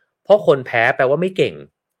เพราะคนแพ้แปลว่าไม่เก่ง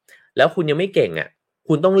แล้วคุณยังไม่เก่ง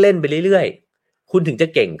คุณต้องเล่นไปเรื่อยๆคุณถึงจะ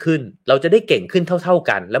เก่งขึ้นเราจะได้เก่งขึ้นเท่าๆ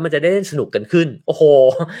กันแล้วมันจะได้เล่นสนุกกันขึ้นโอ้โห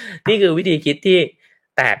นี่คือวิธีคิดที่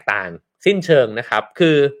แตกต่างสิ้นเชิงนะครับคื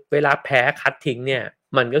อเวลาแพ้คัดทิ้งเนี่ย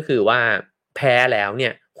มันก็คือว่าแพ้แล้วเนี่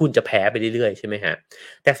ยคุณจะแพ้ไปเรื่อยๆใช่ไหมฮะ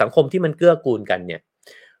แต่สังคมที่มันเกื้อกูลกันเนี่ย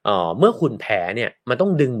เมื่อคุณแพ้เนี่ยมันต้อ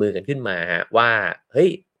งดึงมือกันขึ้นมาฮะว่าเฮ้ย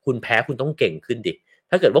คุณแพ้คุณต้องเก่งขึ้นดิ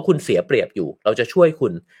ถ้าเกิดว่าคุณเสียเปรียบอยู่เราจะช่วยคุ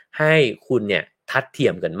ณให้คุณเนี่ยทัดเที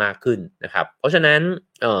ยมกันมากขึ้นนะครับเพราะฉะนั้น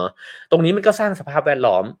ตรงนี้มันก็สร้างสภาพแวด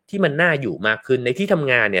ล้อมที่มันน่าอยู่มากขึ้นในที่ท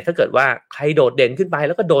ำงานเนี่ยถ้าเกิดว่าใครโดดเด่นขึ้นไปแ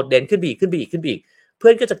ล้วก็โดดเด่นขึ้นไปอีกขึ้นไปอีกขึ้นไปอีกเพื่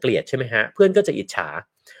อนก็จะเกลียดใช่ไหมฮะเพื่อนก็จะอิจฉา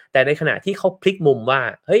แต่ในขณะที่เขาพลิกมุมว่า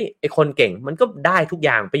เฮ้ยไอคนเก่งมันก็ได้ทุกอ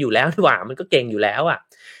ย่างไปอยู่แล้วดีกว่ามันก็เก่งอยู่แล้ว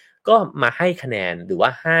ก็มาให้คะแนนหรือว่า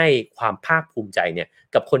ให้ความภาคภูมิใจเนี่ย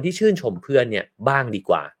กับคนที่ชื่นชมเพื่อนเนี่ยบ้างดี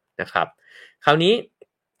กว่านะครับคราวนี้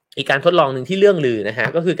อีกการทดลองหนึ่งที่เรื่องลือนะฮะ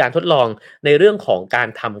ก็คือการทดลองในเรื่องของการ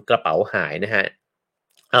ทำกระเป๋าหายนะฮะ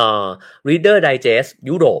เอ่อ Reader Digest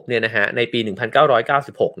ยุโรปเนี่ยนะฮะในปี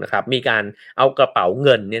1996นะครับมีการเอากระเป๋าเ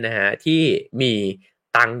งินเนี่ยนะฮะที่มี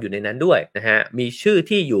ตังค์อยู่ในนั้นด้วยนะฮะมีชื่อ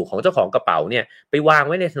ที่อยู่ของเจ้าของกระเป๋าเนี่ยไปวางไ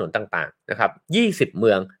ว้ในถนนต่างๆนะครับ20เ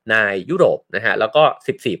มืองในยุโรปนะฮะแล้วก็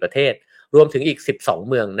14ประเทศรวมถึงอีก12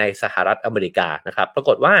เมืองในสหรัฐอเมริกานะครับปราก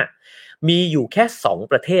ฏว่ามีอยู่แค่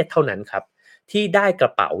2ประเทศเท่านั้นครับที่ได้กร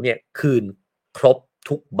ะเป๋าเนี่ยคืนครบ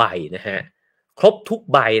ทุกใบนะฮะ ครบทุก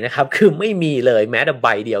ใบนะครับคือไม่มีเลยแม้แต่ใบ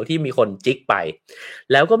เดียวที่มีคนจิกไป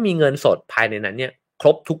แล้วก็มีเงินสดภายในนั้นเนี่ยคร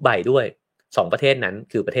บทุกใบด้วย2ประเทศนั้น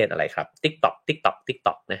คือประเทศอะไรครับ TikTok TikTok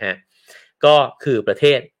TikTok นะฮะก็คือประเท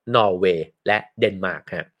ศนอร์เวย์และเดนมาร์ก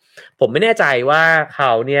ฮะผมไม่แน่ใจว่าเข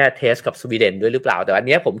าเนี่ยเทสกับสวีเดนด้วยหรือเปล่าแต่อัน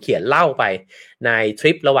นี้ผมเขียนเล่าไปในท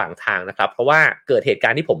ริประหว่างทางนะครับเพราะว่าเกิดเหตุกา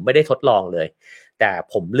รณ์ที่ผมไม่ได้ทดลองเลยแต่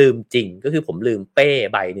ผมลืมจริงก็คือผมลืมเป้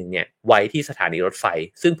ใบหนึ่งเนี่ยไว้ที่สถานีรถไฟ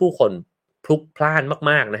ซึ่งผู้คนพลุกพล่าน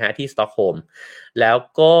มากๆนะฮะที่สต็อกโฮล์มแล้ว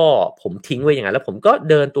ก็ผมทิ้งไว้อย่างนั้นแล้วผมก็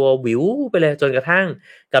เดินตัววิวไปเลยจนกระทั่ง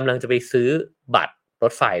กำลังจะไปซื้อบัตรร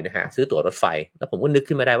ถไฟนะฮะซื้อตั๋วรถไฟแล้วผมก็นึก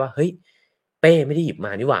ขึ้นมาได้ว่าเฮ้ยเป้ไม่ได้หยิบม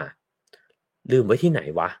านี่หว่าลืมไว้ที่ไหน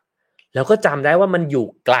วะแล้วก็จำได้ว่ามันอยู่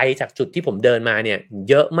ไกลจากจุดที่ผมเดินมาเนี่ย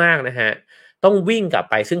เยอะมากนะฮะต้องวิ่งกลับ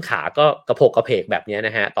ไปซึ่งขาก็กระโผกกระเพกแบบนี้น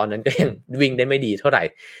ะฮะตอนนั้นก็ยังวิ่งได้ไม่ดีเท่าไหร่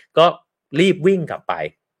ก็รีบวิ่งกลับไป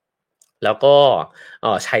แล้วก็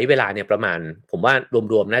ใช้เวลาเนี่ยประมาณผมว่า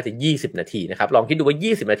รวมๆน่าจะ20นาทีนะครับลองคิดดูว่า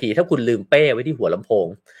20นาทีถ้าคุณลืมเป้ไว้ที่หัวลำโพง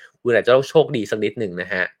คุณอาจจะต้องโชคดีสักนิดหนึ่งน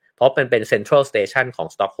ะฮะเพราะมันเป็นเซ็นทรัลสเตชันของ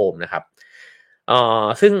สต็อกโฮล์มนะครับ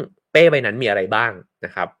ซึ่งเป้ใบนั้นมีอะไรบ้างน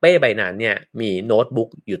ะครับเป้ใบนั้นเนี่ยมีโน้ตบุ๊ก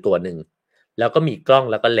อยู่ตัวหนึ่งแล้วก็มีกล้อง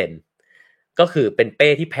แล้วก็เลนส์ก็คือเป็นเป้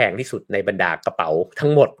ที่แพงที่สุดในบรรดากระเป๋าทั้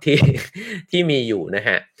งหมดที่ที่มีอยู่นะฮ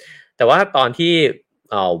ะแต่ว่าตอนที่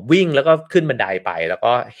วิ่งแล้วก็ขึ้นบันไดไปแล้ว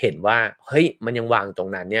ก็เห็นว่าเฮ้ยมันยังวางตรง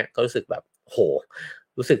นั้นเนี่ยก็รู้สึกแบบโห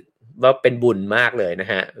รู้สึกว่าเป็นบุญมากเลยนะ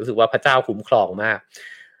ฮะรู้สึกว่าพระเจ้าคุ้มครองมาก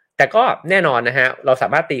แต่ก็แน่นอนนะฮะเราสา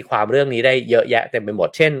มารถตีความเรื่องนี้ได้เยอะแยะเต็มไปหมด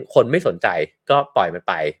เช่นคนไม่สนใจก็ปล่อยมัน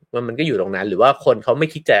ไปมันก็อยู่ตรงนั้นหรือว่าคนเขาไม่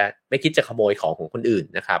คิดจะขโมยของของคนอื่น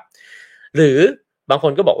นะครับหรือบางค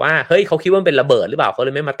นก็บอกว่าเฮ้ยเขาคิดว่ามันเป็นระเบิดหรือเปล่าเขาเล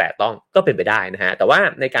ยไม่มาแตะต้องก็เป็นไปได้นะฮะแต่ว่า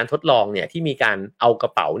ในการทดลองเนี่ยที่มีการเอากร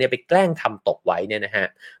ะเป๋าเนี่ยไปแกล้งทำตกไว้เนี่ยนะฮะ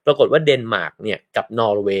ปรากฏว่าเดนมาร์กเนี่ยกับนอ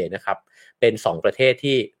ร์เวย์นะครับเป็น2ประเทศ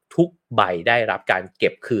ที่ทุกใบได้รับการเก็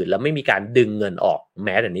บคืนแล้วไม่มีการดึงเงินออกแ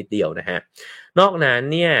ม้แต่นิดเดียวนะฮะนอกนั้น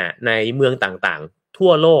เนี่ยในเมืองต่างๆทั่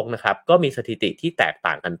วโลกนะครับก็มีสถิติที่แตก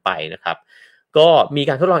ต่างกันไปนะครับก็มี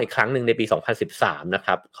การทดลองอีกครั้งหนึ่งในปี2013นะค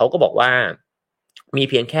รับเขาก็บอกว่ามี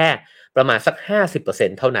เพียงแค่ประมาณสัก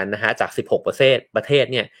 50% เท่านั้นนะฮะจาก16%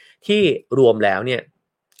เนี่ยที่รวมแล้วเนี่ย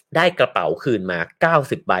ได้กระเป๋าคืนมา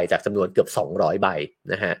90ใบจากจำนวนเกือบ200ใบ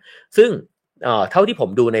นะฮะซึ่งเท่าที่ผม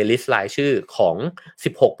ดูในลิสต์รายชื่อของ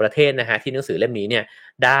16ประเทศนะฮะที่หนังสือเล่มนี้เนี่ย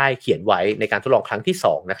ได้เขียนไว้ในการทดลองครั้งที่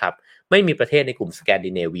2นะครับไม่มีประเทศในกลุ่มสแกน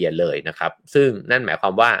ดิเนเวียเลยนะครับซึ่งนั่นหมายควา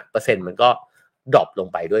มว่าเปอร์เซ็นต์มันก็ดรอปลง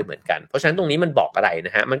ไปด้วยเหมือนกันเพราะฉะนั้นตรงนี้มันบอกอะไรน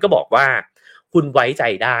ะฮะมันก็บอกว่าคุณไว้ใจ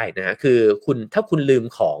ได้นะฮะคือคุณถ้าคุณลืม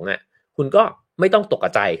ของอ่ะคุณก็ไม่ต้องตก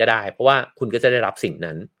ใจก็ได้เพราะว่าคุณก็จะได้รับสิ่ง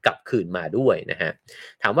นั้นกลับคืนมาด้วยนะฮะ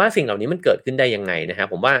ถามว่าสิ่งเหล่านี้มันเกิดขึ้นได้ยังไงนะฮะ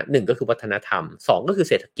ผมว่า1ก็คือวัฒนธรรม2ก็คือ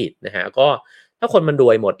เศรษฐกิจนะฮะก็ถ้าคนมันร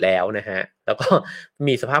วยหมดแล้วนะฮะแล้วก็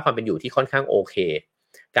มีสภาพความเป็นอยู่ที่ค่อนข้างโอเค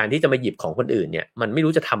การที่จะมาหยิบของคนอื่นเนี่ยมันไม่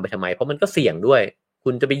รู้จะทำไปทำไมเพราะมันก็เสี่ยงด้วยคุ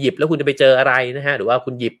ณจะไปหยิบแล้วคุณจะไปเจออะไรนะฮะหรือว่าคุ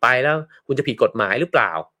ณหยิบไปแล้วคุณจะผิดกฎหมายหรือเปล่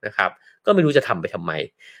านะครับก็ไม่รู้จะทำไปทำไม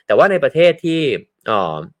แต่ว่าในประเทศที่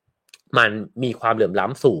มันมีความเหลื่อมล้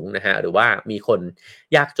ำสูงนะฮะหรือว่ามีคน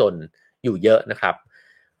ยากจนอยู่เยอะนะครับ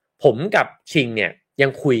ผมกับชิงเนี่ยยั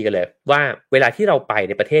งคุยกันเลยว่าเวลาที่เราไปใ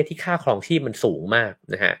นประเทศที่ค่าครองชีพมันสูงมาก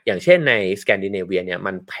นะฮะอย่างเช่นในสแกนดิเนเวียเนี่ย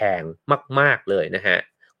มันแพงมากๆเลยนะฮะ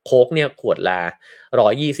โค้กเนี่ยขวดละ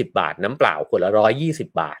120บาทน้ำเปล่าขวดละ120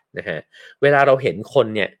บาทนะฮะเวลาเราเห็นคน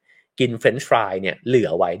เนี่ยกินเฟรนช์ฟรายเนี่ยเหลือ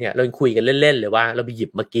ไว้เนี่ยเราคุยกันเล่นๆเลยว่าเราไปหยิ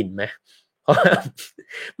บมากินไหมเพราะ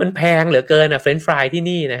มันแพงเหลือเกินเฟรนช์ฟรายที่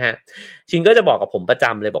นี่นะฮะชิงก็จะบอกกับผมประจ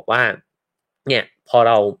ำเลยบอกว่าเนี่ยพอเ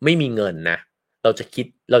ราไม่มีเงินนะเราจะ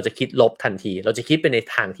คิดลบทันทีเราจะคิดไปใน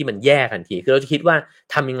ทางที่มันแย่ทันทีคือเราจะคิดว่า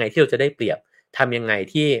ทำยังไงที่เราจะได้เปรียบทำยังไง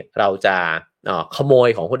ที่เราจะขโมย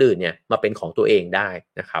ของคนอื่นเนี่ยมาเป็นของตัวเองได้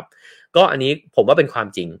นะครับก็อันนี้ผมว่าเป็นความ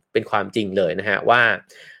จริงเลยนะฮะว่า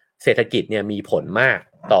เศรษฐกิจเนี่ยมีผลมาก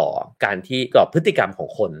ต่อการที่ต่อพฤติกรรมของ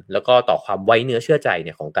คนแล้วก็ต่อความไว้เนื้อเชื่อใจเ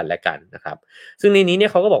นี่ยของกันและกันนะครับซึ่งในนี้เนี่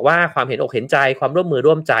ยเขาก็บอกว่าความเห็นอกเห็นใจความร่วมมือ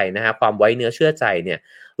ร่วมใจนะฮะความไว้เนื้อเชื่อใจเนี่ย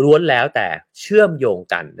ล้วนแล้วแต่เชื่อมโยง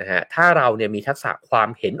กันนะฮะถ้าเราเนี่ยมีทักษะความ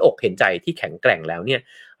เห็นอกเห็นใจที่แข็งแกร่งแล้วเนี่ย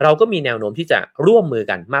เราก็มีแนวโน้มที่จะร่วมมือ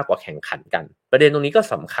กันมากกว่าแข่งขันกันประเด็นตรงนี้ก็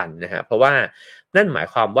สำคัญนะฮะเพราะว่านั่นหมาย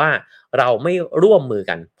ความว่าเราไม่ร่วมมือ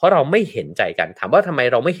กันเพราะเราไม่เห็นใจกันถามว่าทำไม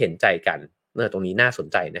เราไม่เห็นใจกัน ตรงนี้น่าสน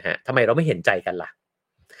ใจนะฮะทำไมเราไม่เห็นใจกันล่ะ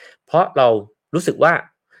เพราะเรารู้สึกว่า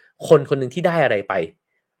คนคนหนึ่งที่ได้อะไรไป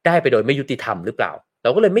ได้ไปโดยไม่ยุติธรรมหรือเปล่าเรา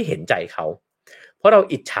ก็เลยไม่เห็นใจเขาเพราะเรา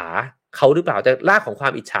อิจฉาเขาหรือเปล่าแต่รากของควา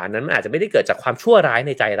มอิจฉานั้นมันอาจจะไม่ได้เกิดจากความชั่วร้ายใ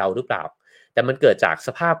นใจเราหรือเปล่าแต่มันเกิดจากส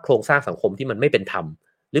ภาพโครงสร้างสังคมที่มันไม่เป็นธรรม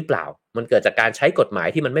หรือเปล่ามันเกิดจากการใช้กฎหมาย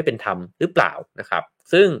ที่มันไม่เป็นธรรมหรือเปล่านะครับ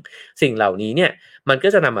ซึ่งสิ่งเหล่านี้เนี่ยมันก็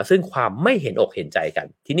จะนำมาซึ่งความไม่เห็นอกเห็นใจกัน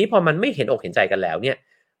ทีนี้พอมันไม่เห็นอกเห็นใจกันแล้วเนี่ย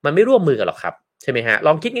มันไม่ร่วมมือกันหรอกครับใช่ไหมฮะล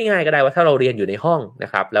องคิดง่ายๆก็ได้ว่าถ้าเราเรียนอยู่ในห้องนะ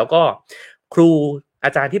ครับแล้วก็ครูอ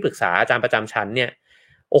าจารย์ที่ปรึกษาอาจารย์ประจำชั้นเนี่ย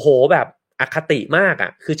โอ้โหแบบอคติมากอ่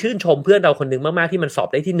ะคือชื่นชมเพื่อนเราคนนึงมากๆที่มันสอบ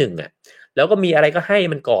ได้ที่1อ่ะแล้วก็มีอะไรก็ให้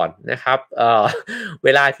มันก่อนนะครับเว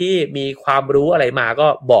ลาที่มีความรู้อะไรมาก็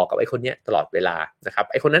บอกกับไอ้คนเนี้ยตลอดเวลานะครับ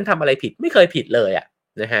ไอ้คนนั้นทำอะไรผิดไม่เคยผิดเลยอ่ะ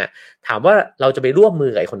นะฮะถามว่าเราจะไปร่วมมื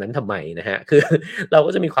อกับไอ้คนนั้นทำไมนะฮะคือเรา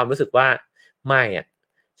ก็จะมีความรู้สึกว่าไม่อ่ะ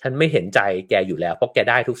ฉันไม่เห็นใจแกอยู่แล้วเพราะแก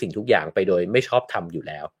ได้ทุกสิ่งทุกอย่างไปโดยไม่ชอบทำอยู่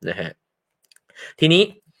แล้วนะฮะทีนี้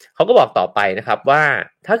เขาก็บอกต่อไปนะครับว่า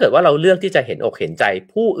ถ้าเกิดว่าเราเลือกที่จะเห็นอกเห็นใจ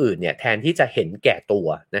ผู้อื่นเนี่ยแทนที่จะเห็นแก่ตัว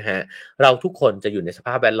นะฮะเราทุกคนจะอยู่ในสภ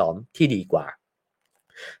าพแวดล้อมที่ดีกว่า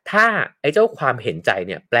ถ้าไอ้เจ้าความเห็นใจเ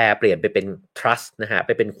นี่ยแปลเปลี่ยนไปเป็น trust นะฮะไ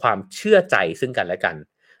ปเป็นความเชื่อใจซึ่งกันและกัน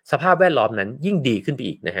สภาพแวดล้อมนั้นยิ่งดีขึ้นไป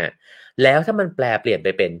อีกนะฮะแล้วถ้ามันแปลเปลี่ยนไป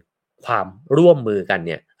เป็นความร่วมมือกันเ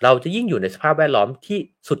นี่ยเราจะยิ่งอยู่ในสภาพแวดล้อมที่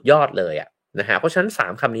สุดยอดเลยอะนะฮะเพราะฉะนั้น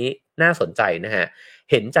3คำนี้น่าสนใจนะฮะ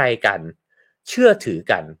เห็นใจกันเชื่อถือ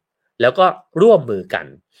กันแล้วก็ร่วมมือกัน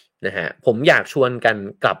นะฮะผมอยากชวนกัน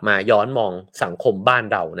กลับมาย้อนมองสังคมบ้าน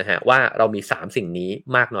เรานะฮะว่าเรามี3สิ่งนี้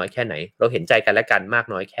มากน้อยแค่ไหนเราเห็นใจกันและกันมาก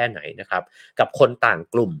น้อยแค่ไหนนะครับกับคนต่าง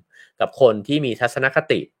กลุ่มกับคนที่มีทัศนค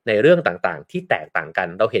ติในเรื่องต่างๆที่แตกต่างกัน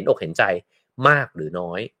เราเห็นอกเห็นใจมากหรือน้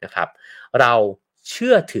อยนะครับเราเ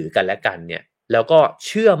ชื่อถือกันและกันเนี่ยแล้วก็เ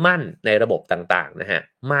ชื่อมั่นในระบบต่างๆนะฮะ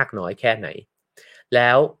มากน้อยแค่ไหนแล้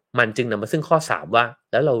วมันจึงนำมาซึ่งข้อ3ว่า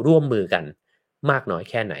แล้วเราร่วมมือกันมากน้อย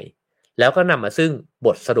แค่ไหนแล้วก็นำมาซึ่งบ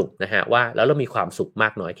ทสรุปนะฮะว่าแล้วเรามีความสุขมา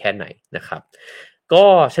กน้อยแค่ไหนนะครับก็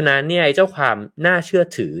ฉะนั้นเนี่ยไอ้เจ้าความน่าเชื่อ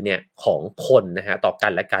ถือเนี่ยของคนนะฮะต่อกั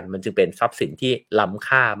นและกันมันจึงเป็นทรัพย์สินที่ล้ำ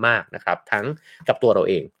ค่ามากนะครับทั้งกับตัวเรา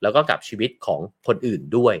เองแล้วก็กับชีวิตของคนอื่น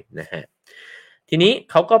ด้วยนะฮะทีนี้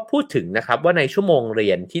เขาก็พูดถึงนะครับว่าในชั่วโมงเรี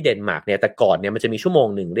ยนที่เดนมาร์กเนี่ยแต่ก่อนเนี่ยมันจะมีชั่วโมง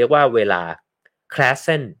หนึ่งเรียกว่าเวลาคลาสเซ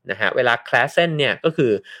นนะฮะเวลาคลาสเซนเนี่ยก็คื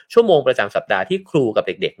อชั่วโมงประจำสัปดาห์ที่ครูกับเ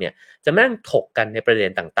ด็กๆเนี่ยจะมานั่งถกกันในประเด็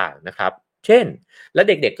นต่างๆนะครับเช่นแล้ว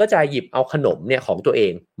เด็กๆก็จะหยิบเอาขนมเนี่ยของตัวเอ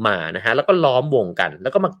งมานะฮะแล้วก็ล้อมวงกันแล้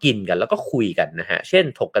วก็มากินกันแล้วก็คุยกันนะฮะเช่น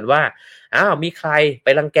ถกกันว่ามีใครไป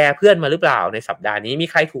รังแกเพื่อนมาหรือเปล่าในสัปดาห์นี้มี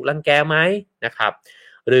ใครถูกรังแกไหมนะครับ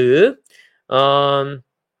หรือเอ่อ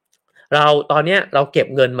เราตอนเนี้ยเราเก็บ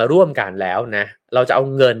เงินมาร่วมกันแล้วนะเราจะเอา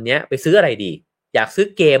เงินเนี้ยไปซื้ออะไรดีอยากซื้อ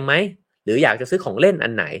เกมไหมหรืออยากจะซื้อของเล่นอั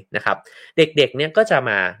นไหนนะครับเด็กๆเนี่ยก็จะ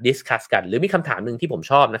มาดิสคัสกันหรือมีคำถามหนึ่งที่ผม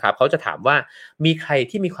ชอบนะครับเขาจะถามว่ามีใคร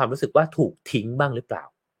ที่มีความรู้สึกว่าถูกทิ้งบ้างหรือเปล่า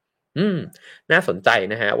อืมน่าสนใจ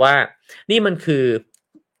นะฮะว่านี่มันคือ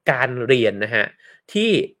การเรียนนะฮะที่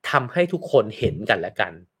ทำให้ทุกคนเห็นกันและกั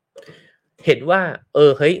นเห็นว่า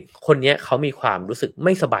เฮ้ยคนเนี้ยเขามีความรู้สึกไ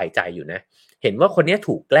ม่สบายใจอยู่นะเห็นว่าคนเนี้ย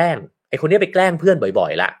ถูกแกล้งไอ้คนเนี้ยไปแกล้งเพื่อนบ่อ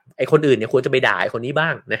ยๆละไอ้คนอื่นเนี่ยควรจะไปด่าไอ้คนนี้บ้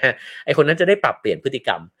างนะฮะไอ้คนนั้นจะได้ปรับเปลี่ยนพฤติก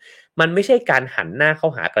รรมมันไม่ใช่การหันหน้าเข้า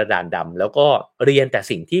หากระดานดำแล้วก็เรียนแต่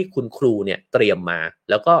สิ่งที่คุณครูเนี่ยเตรียมมา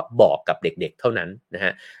แล้วก็บอกกับเด็กๆเท่านั้นนะฮ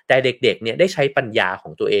ะแต่เด็กๆเนี่ยได้ใช้ปัญญาขอ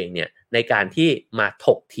งตัวเองเนี่ยในการที่มาถ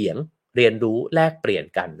กเถียงเรียนรู้แลกเปลี่ยน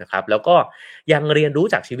กันนะครับแล้วก็ยังเรียนรู้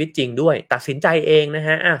จากชีวิตจริงด้วยตัดสินใจเองนะฮ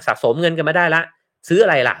ะสะสมเงินกันมาได้ละซื้ออะ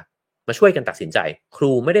ไรล่ะมาช่วยกันตัดสินใจค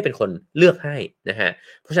รูไม่ได้เป็นคนเลือกให้นะฮะ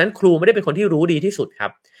เพราะฉะนั้นครูไม่ได้เป็นคนที่รู้ดีที่สุดครั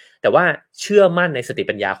บแต่ว่าเชื่อมั่นในสติ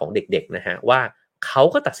ปัญญาของเด็กๆนะฮะว่าเขา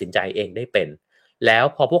ก็ตัดสินใจเองได้เป็นแล้ว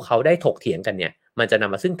พอพวกเขาได้ถกเถียงกันเนี่ยมันจะน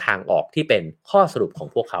ำมาซึ่งทางออกที่เป็นข้อสรุปของ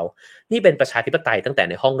พวกเขานี่เป็นประชาธิปไตยตั้งแต่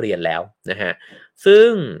ในห้องเรียนแล้วนะฮะซึ่ง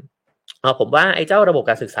ผมว่าไอ้เจ้าระบบ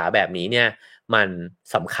การศึกษาแบบนี้เนี่ยมัน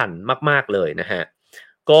สำคัญมากๆเลยนะฮะ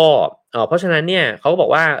ก็เพราะฉะนั้นเนี่ยเขาก็บอ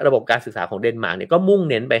กว่าระบบการศึกษาของเดนมาร์กเนี่ยก็มุ่ง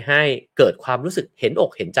เน้นไปให้เกิดความรู้สึกเห็นอ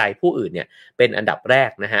กเห็นใจผู้อื่นเนี่ยเป็นอันดับแรก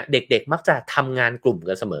นะฮะเด็กๆมักจะทำงานกลุ่ม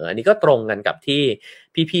กันเสมออันนี้ก็ตรงกันกับที่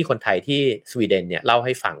พี่ๆคนไทยที่สวีเดนเนี่ยเล่าใ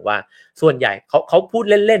ห้ฟังว่าส่วนใหญ่เขาพูด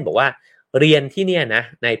เล่นๆบอกว่าเรียนที่เนี่ยนะ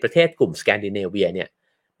ในประเทศกลุ่มสแกนดิเนเวียเนี่ย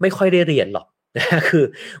ไม่ค่อยได้เรียนหรอกนะคือ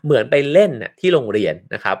เหมือนไปเล่นน่ะที่โรงเรียน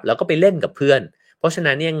นะครับแล้วก็ไปเล่นกับเพื่อนเพราะฉะ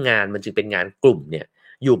นั้นเนี่ยงานมันจึงเป็นงานกลุ่มเนี่ย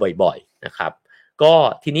อยู่บ่อยๆนะครับ ก็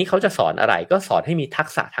ทีนี้เขาจะสอนอะไรก็สอนให้มีทัก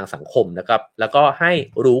ษะทางสังคมนะครับแล้วก็ให้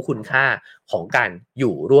รู้คุณค่าของการอ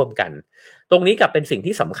ยู่ร่วมกันตรงนี้กลับเป็นสิ่ง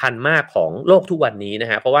ที่สำคัญมากของโลกทุกวันนี้นะ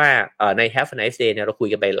ฮะเพราะว่าใน Have a Nice Day เนี่ยเราคุย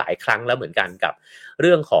กันไปหลายครั้งแล้วเหมือนกันกับเ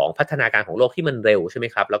รื่องของพัฒนาการของโลกที่มันเร็วใช่ไหม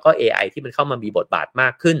ครับแล้วก็ AI ที่มันเข้ามามีบทบาทมา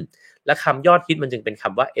กขึ้นและคำยอดฮิตมันจึงเป็นค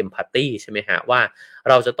ำว่า empathy ใช่ไหมฮะว่า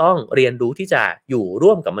เราจะต้องเรียนรู้ที่จะอยู่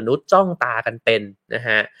ร่วมกับมนุษย์จ้องตากันเป็นนะฮ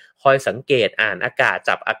ะคอยสังเกตอ่านอากาศ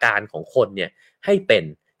จับอาการของคนเนี่ยให้เป็น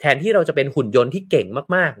แทนที่เราจะเป็นหุ่นยนต์ที่เก่ง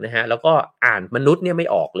มากๆนะฮะแล้วก็อ่านมนุษย์เนี่ยไม่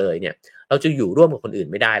ออกเลยเนี่ยเราจะอยู่ร่วมกับคนอื่น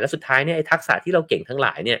ไม่ได้แล้วสุดท้ายเนี่ยไอ้ทักษะที่เราเก่งทั้งหล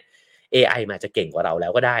ายเนี่ย AI มันอาจจะเก่งกว่าเราแล้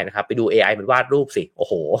วก็ได้นะครับไปดู AI มันวาดรูปสิโอ้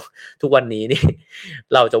โหทุกวันนี้นี่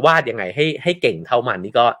เราจะวาดยังไงให้เก่งเท่ามัน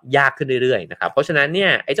นี่ก็ยากขึ้นเรื่อยๆนะครับเพราะฉะนั้นเนี่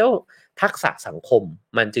ยไอ้เจ้าทักษะสังคม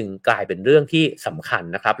มันจึงกลายเป็นเรื่องที่สำคัญ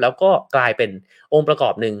นะครับแล้วก็กลายเป็นองค์ประกอ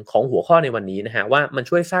บหนึ่งของหัวข้อในวันนี้นะฮะว่ามัน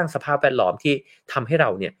ช่วยสร้างสภาพแวดล้อมที่ทำให้เร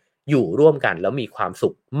าเนี่ยอยู่ร่วมกันแล้วมีความสุ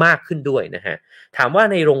ขมากขึ้นด้วยนะฮะถามว่า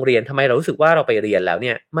ในโรงเรียนทำไมเรารู้สึกว่าเราไปเรียนแล้วเ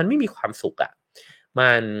นี่ยมันไม่มีความสุขอะมั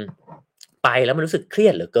นไปแล้วมันรู้สึกเครี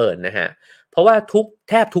ยดเหลือเกินนะฮะเพราะว่า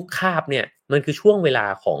แทบทุกคาบเนี่ยมันคือช่วงเวลา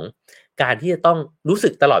ของการที่จะต้องรู้สึ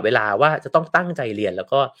กตลอดเวลาว่าจะต้องตั้งใจเรียนแล้ว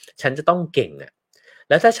ก็ฉันจะต้องเก่งอะ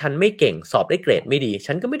แล้วถ้าฉันไม่เก่งสอบได้เกรดไม่ดี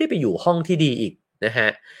ฉันก็ไม่ได้ไปอยู่ห้องที่ดีอีกนะฮะ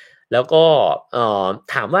แล้วก็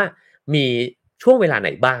ถามว่ามีช่วงเวลาไหน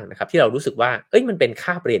บ้างนะครับที่เรารู้สึกว่าเอ้ยมันเป็นค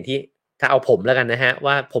าบเรียนที่ถ้าเอาผมแล้วกันนะฮะ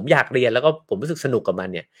ว่าผมอยากเรียนแล้วก็ผมรู้สึกสนุกกับมัน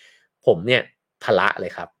เนี่ยผมเนี่ยพละเล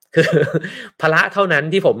ยครับคือพละเท่านั้น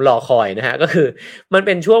ที่ผมรอคอยนะฮะก็คือมันเ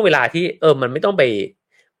ป็นช่วงเวลาที่มันไม่ต้องไ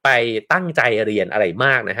ปตั้งใจเรียนอะไรม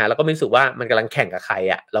ากนะฮะแล้วก็ไม่รู้สึกว่ามันกำลังแข่งกับใคร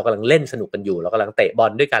อะเรากำลังเล่นสนุกกันอยู่เรากำลังเตะบอ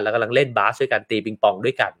ลด้วยกันเรากำลังเล่นบาสด้วยกันตีปิงปองด้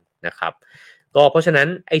วยกันนะครับก็เพราะฉะนั้น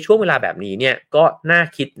ไอ้ช่วงเวลาแบบนี้เนี่ยก็น่า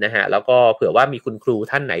คิดนะฮะแล้วก็เผื่อว่ามีคุณครู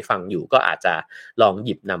ท่านไหนฟังอยู่ก็อาจจะลองห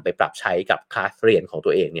ยิบนำไปปรับใช้กับคลาสเรียนของตั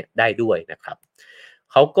วเองเนี่ยได้ด้วยนะครับ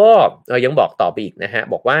เขาก็ยังบอกต่อไปอีกนะฮะ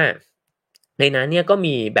บอกว่าในนั้นเนี่ยก็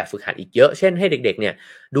มีแบบฝึกหัดอีกเยอะเช่นให้เด็กๆเนี่ย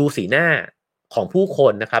ดูสีหน้าของผู้ค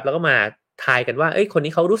นนะครับแล้วก็มาทายกันว่าเอ้ยคน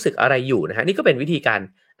นี้เขารู้สึกอะไรอยู่นะฮะนี่ก็เป็นวิธีการ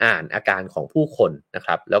อ่านอาการของผู้คนนะค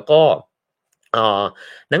รับแล้วก็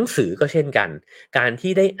หนังสือก็เช่นกันการ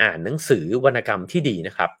ที่ได้อ่านหนังสือวรรณกรรมที่ดีน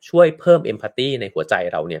ะครับช่วยเพิ่ม empathy ในหัวใจ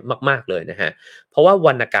เราเนี่ยมากๆเลยนะฮะเพราะว่าว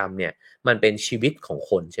รรณกรรมเนี่ยมันเป็นชีวิตของ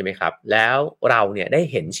คนใช่ไหมครับแล้วเราเนี่ยได้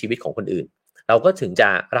เห็นชีวิตของคนอื่นเราก็ถึงจะ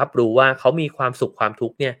รับรู้ว่าเขามีความสุขความทุ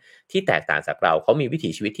กข์เนี่ยที่แตกต่างจากเราเขามีวิถี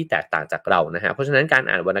ชีวิตที่แตกต่างจากเรานะฮะเพราะฉะนั้นการ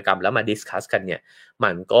อ่านวรรณกรรมแล้วมาดิสคัสกันเนี่ย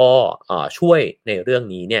มันก็ช่วยในเรื่อง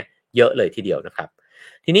นี้เนี่ยเยอะเลยทีเดียวนะครับ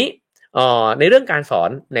ทีนี้ในเรื่องการสอน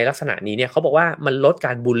ในลักษณะนี้เนี่ยเขาบอกว่ามันลดก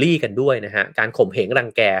ารบูลลีกันด้วยนะฮะการข่มเหงรัง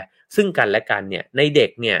แกซึ่งกันและกันเนี่ยในเด็ก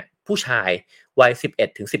เนี่ยผู้ชายวัย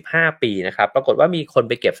11-15 ปีนะครับปรากฏว่ามีคน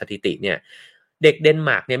ไปเก็บสถิติเนี่ยเด็กเดน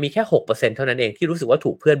มาร์กเนี่ยมีแค่ 6% เท่านั้นเองที่รู้สึกว่า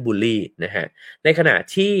ถูกเพื่อนบูลลีนะฮะในขณะ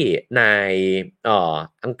ที่ใน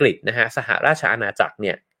อังกฤษนะฮะสหราชอาณาจักรเ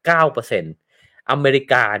นี่ย 9% อเมริ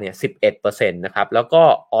กาเนี่ย 11% นะครับแล้วก็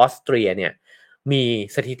ออสเตรียเนี่ยมี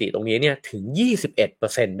สถิติตรงนี้เนี่ยถึง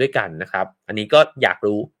 21% ด้วยกันนะครับอันนี้ก็อยาก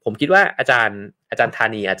รู้ผมคิดว่าอาจารย์ธา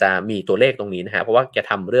นีอาจจะมีตัวเลขตรงนี้นะฮะเพราะว่าแก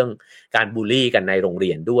ทำเรื่องการบูลลี่กันในโรงเรี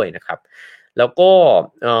ยนด้วยนะครับแล้วก็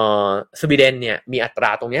สวีเดนเนี่ยมีอัตร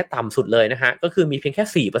าตรงนี้ต่ำสุดเลยนะฮะก็คือมีเพียงแ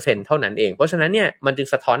ค่ 4% เท่านั้นเองเพราะฉะนั้นเนี่ยมันจึง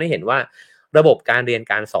สะท้อนให้เห็นว่าระบบการเรียน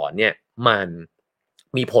การสอนเนี่ยมัน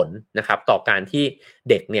มีผลนะครับต่อการที่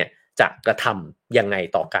เด็กเนี่ยจะกระทำยังไง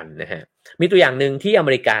ต่อกันนะฮะมีตัวอย่างหนึ่งที่อเม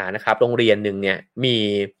ริกานะครับโรงเรียนหนึ่งเนี่ยมี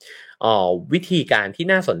วิธีการที่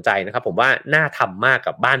น่าสนใจนะครับผมว่าน่าทำมาก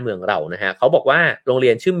กับบ้านเมืองเรานะฮะเขาบอกว่าโรงเรี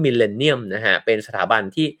ยนชื่อ Millennium นะฮะเป็นสถาบัน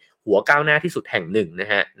ที่หัวก้าวหน้าที่สุดแห่งหนึ่งน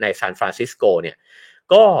ะฮะในซานฟรานซิสโกเนี่ย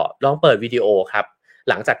ก็ลองเปิดวิดีโอครับ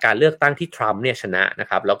หลังจากการเลือกตั้งที่ทรัมป์เนี่ยชนะนะ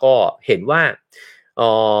ครับแล้วก็เห็นว่าเอ่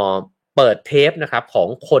อเปิดเทปนะครับของ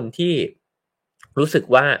คนที่รู้สึก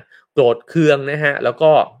ว่าโกรธเคืองนะฮะแล้ว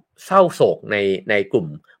ก็เศร้าโศกในกลุ่ม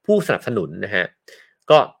ผู้สนับสนุนนะฮะ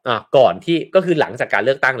ก็ก่อนที่ก็คือหลังจากการเ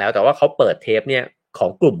ลือกตั้งแล้วแต่ว่าเขาเปิดเทปเนี่ยของ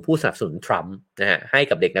กลุ่มผู้สนับสนุนทรัมป์นะฮะให้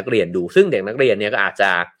กับเด็กนักเรียนดูซึ่งเด็กนักเรียนเนี่ยก็อาจจ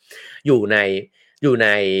ะอยู่ใน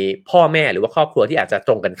พ่อแม่หรือว่าครอบครัวที่อาจจะต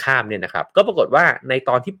รงกันข้ามเนี่ยนะครับก็ปรากฏว่าในต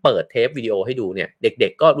อนที่เปิดเทปวิดีโอให้ดูเนี่ยเด็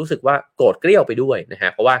กๆก็รู้สึกว่าโกรธเกรี้ยวไปด้วยนะฮะ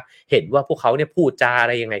เพราะว่าเห็นว่าพวกเขาเนี่ยพูดจาอะ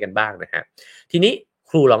ไรยังไงกันบ้างนะฮะทีนี้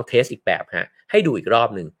ครูลองเทสอีกแบบฮะให้ดูอีกรอบ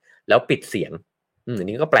หนึ่งแล้วปิดเสียงอัน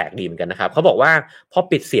นี้ก็แปลกดีเหมือนกันนะครับเขาบอกว่าพอ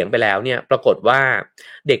ปิดเสียงไปแล้วเนี่ยปรากฏว่า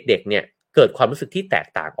เด็กๆเนี่ยเกิดความรู้สึกที่แตก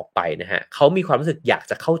ต่างออกไปนะฮะเขามีความรู้สึกอยาก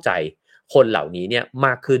จะเข้าใจคนเหล่านี้เนี่ยม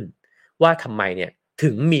ากขึ้นว่าทำไมเนี่ยถึ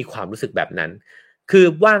งมีความรู้สึกแบบนั้นคือ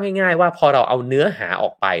ว่าง่ายๆว่าพอเราเอาเนื้อหาอ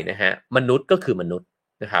อกไปนะฮะมนุษย์ก็คือมนุษย์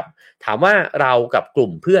นะครับถามว่าเรากับกลุ่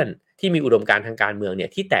มเพื่อนที่มีอุดมการณ์ทางการเมืองเนี่ย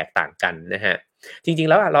ที่แตกต่างกันนะฮะ จริงๆ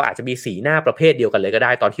แล้วเราอาจจะมีสีหน้าประเภทเดียวกันเลยก็ไ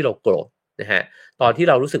ด้ตอนที่เราโกรธนะฮะตอนที่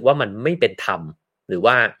เรารู้สึกว่ามันไม่เป็นธรรมหรือ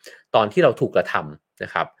ว่าตอนที่เราถูกกระทำน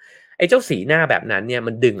ะครับไอ้เจ้าสีหน้าแบบนั้นเนี่ย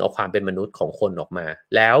มันดึงเอาความเป็นมนุษย์ของคนออกมา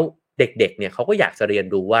แล้วเด็กๆเนี่ยเขาก็อยากจะเรียน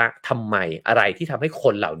รู้ว่าทำไมอะไรที่ทำให้ค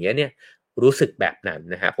นเหล่านี้เนี่ยรู้สึกแบบนั้น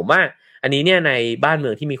นะฮะผมว่าอันนี้เนี่ยในบ้านเมื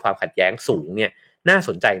องที่มีความขัดแย้งสูงเนี่ยน่าส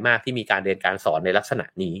นใจมากที่มีการเรียนการสอนในลักษณะ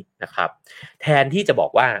นี้นะครับแทนที่จะบอ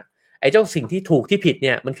กว่าไอ้เจ้าสิ่งที่ถูกที่ผิดเ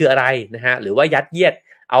นี่ยมันคืออะไรนะฮะหรือว่ายัดเยียด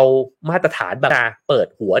เอามาตรฐานมาเปิด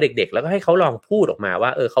หัวเด็กๆแล้วก็ให้เขาลองพูดออกมาว่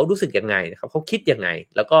าเขารู้สึกยังไงนะครับเขาคิดยังไง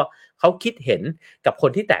แล้วก็เขาคิดเห็นกับค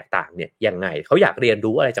นที่แตกต่างเนี่ยยังไงเขาอยากเรียน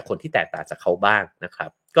รู้อะไรจากคนที่แตกต่างจากเขาบ้างนะครับ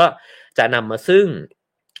ก็จะนำมาซึ่ง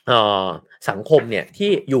สังคมเนี่ย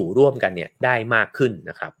ที่อยู่ร่วมกันเนี่ยได้มากขึ้น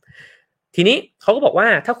นะครับทีนี้เขาก็บอกว่า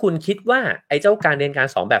ถ้าคุณคิดว่าไอ้เจ้าการเรียนการ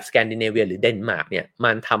สอนแบบสแกนดิเนเวียหรือเดนมาร์กเนี่ย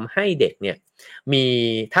มันทำให้เด็กเนี่ยมี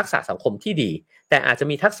ทักษะสังคมที่ดีแต่อาจจะ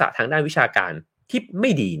มีทักษะทางด้านวิชาการที่ไ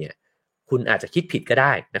ม่ดีเนี่ยคุณอาจจะคิดผิดก็ไ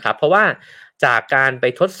ด้นะครับเพราะว่าจากการไป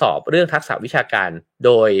ทดสอบเรื่องทักษะวิชาการ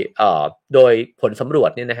โดยผลสำรว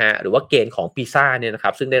จเนี่ยนะฮะหรือว่าเกณฑ์ของปีซ่าเนี่ยนะครั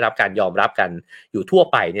บซึ่งได้รับการยอมรับกันอยู่ทั่ว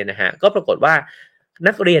ไปเนี่ยนะฮะก็ปรากฏว่า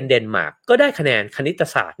นักเรียนเดนมาร์กก็ได้คะแนนคณิต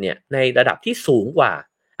ศาสตร์เนี่ยในระดับที่สูงกว่า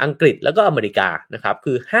อังกฤษแล้วก็อเมริกานะครับ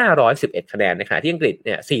คือ511คะแนนในขณะที่อังกฤษเ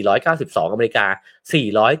นี่ย492อเมริกา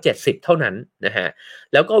470เท่านั้นนะฮะ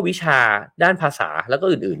แล้วก็วิชาด้านภาษาแล้วก็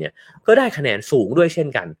อื่นๆเนี่ยก็ได้คะแนนสูงด้วยเช่น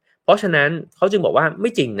กันเพราะฉะนั้นเขาจึงบอกว่าไ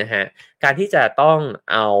ม่จริงนะฮะการที่จะต้อง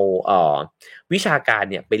เอาวิชาการ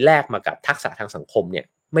เนี่ยไปแลกมากับทักษะทางสังคมเนี่ย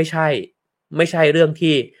ไม่ใช่เรื่อง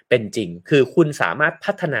ที่เป็นจริงคือคุณสามารถ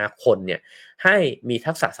พัฒนาคนเนี่ยให้มี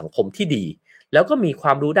ทักษะสังคมที่ดีแล้วก็มีคว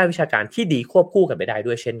ามรู้ด้านวิชาการที่ดีควบคู่กันไปได้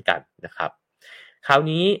ด้วยเช่นกันนะครับคราว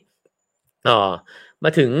นี้ม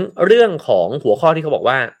าถึงเรื่องของหัวข้อที่เขาบอก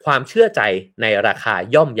ว่าความเชื่อใจในราคา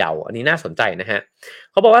ย่อมเยาอันนี้น่าสนใจนะฮะ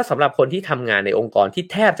เขาบอกว่าสำหรับคนที่ทำงานในองค์กรที่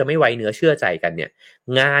แทบจะไม่ไว้เนื้อเชื่อใจกันเนี่ย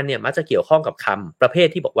งานเนี่ยมักจะเกี่ยวข้องกับคำประเภท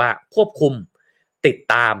ที่บอกว่าควบคุมติด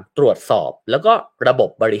ตามตรวจสอบแล้วก็ระบบ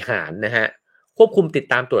บริหารนะฮะควบคุมติด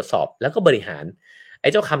ตามตรวจสอบแล้วก็บริหารไอ้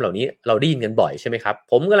เจ้าคำเหล่านี้เราได้ยินกันบ่อยใช่ไหมครับ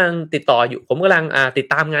ผมกำลังติดต่ออยู่ผมกำลังติด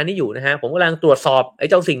ตามงานนี้อยู่นะฮะผมกำลังตรวจสอบไอ้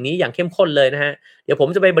เจ้าสิ่งนี้อย่างเข้มข้นเลยนะฮะเดี๋ยวผม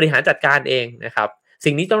จะไปบริหารจัดการเองนะครับ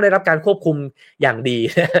สิ่งนี้ต้องได้รับการควบคุมอย่างดี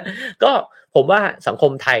ก็ผมว่าสังค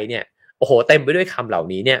มไทยเนี่ยโอ้โหเต็มไปด้วยคำเหล่า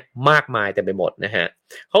นี้เนี่ยมากมายเต็มไปหมดนะฮะ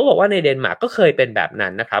เขาบอกว่าในเดนมาร์กก็เคยเป็นแบบนั้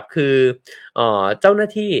นนะครับคือเจ้าหน้า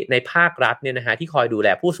ที่ในภาครัฐเนี่ยนะฮะที่คอยดูแล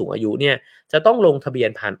ผู้สูงอายุเนี่ยจะต้องลงทะเบียน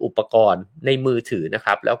ผ่านอุปกรณ์ในมือถือนะค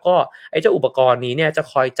รับแล้วก็ไอ้เจ้าอุปกรณ์นี้เนี่ยจะ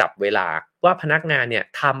คอยจับเวลาว่าพนักงานเนี่ย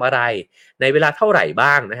ทำอะไรในเวลาเท่าไหร่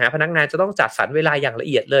บ้างนะฮะพนักงานจะต้องจัดสรรเวลาอย่างละ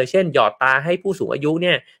เอียดเลยเช่นหยอดตาให้ผู้สูงอายุเ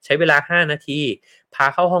นี่ยใช้เวลา5นาทีพา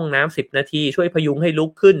เข้าห้องน้ำ10นาทีช่วยพยุงให้ลุ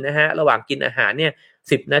กขึ้นนะฮะระหว่างกินอาหารเนี่ย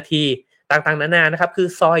10นาทีต่างๆนานานะครับคือ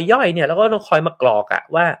ซอยย่อยเนี่ยแล้วก็ต้องคอยมากรอกอะ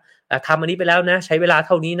ว่าทำอันนี้ไปแล้วนะใช้เวลาเ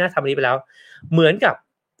ท่านี้นะทำอันนี้ไปแล้วเหมือนกับ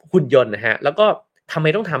หุ่นยนต์นะฮะแล้วก็ทำไม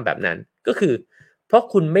ต้องทำแบบนั้นก็คือเพราะ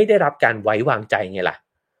คุณไม่ได้รับการไว้วางใจไงล่ะ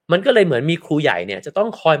มันก็เลยเหมือนมีครูใหญ่เนี่ยจะต้อง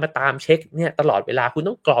คอยมาตามเช็คเนี่ยตลอดเวลาคุณ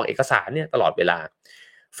ต้องกรอกเอกสารเนี่ยตลอดเวลา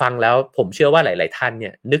ฟังแล้วผมเชื่อว่าหลายๆท่านเนี่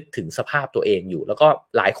ยนึกถึงสภาพตัวเองอยู่แล้วก็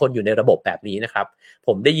หลายคนอยู่ในระบบแบบนี้นะครับผ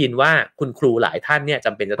มได้ยินว่าคุณครูหลายท่านเนี่ยจ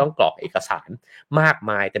ำเป็นจะต้องกรอกเอกสารมาก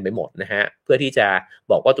มายเต็มไปหมดนะฮะเพื่อที่จะ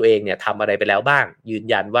บอกว่าตัวเองเนี่ยทำอะไรไปแล้วบ้างยืน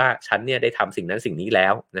ยันว่าฉันเนี่ยได้ทำสิ่งนั้นสิ่งนี้แล้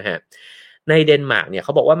วนะฮะในเดนมาร์กเนี่ยเข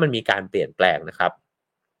าบอกว่ามันมีการเปลี่ยนแปลงนะครับ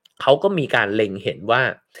เขาก็มีการเล็งเห็นว่า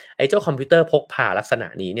ไอ้เจ้าคอมพิวเตอร์พกพาลักษณะ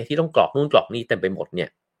นี้เนี่ยที่ต้องกรอกนู่นกรอกนี่เต็มไปหมดเนี่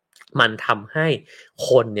ยมันทำให้ค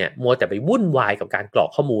นเนี่ยมัวแต่ไปวุ่นวายกับการกรอก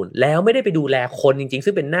ข้อมูลแล้วไม่ได้ไปดูแลคนจริงๆ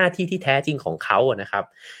ซึ่งเป็นหน้าที่ที่แท้จริงของเขาอะนะครับ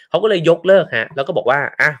เขาก็เลยยกเลิกฮะแล้วก็บอกว่า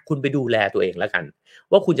คุณไปดูแลตัวเองแล้วกัน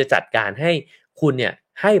ว่าคุณจะจัดการให้คุณเนี่ย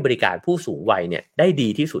ให้บริการผู้สูงวัยเนี่ยได้ดี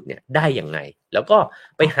ที่สุดเนี่ยได้อย่างไงแล้วก็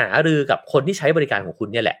ไปหารือกับคนที่ใช้บริการของคุณ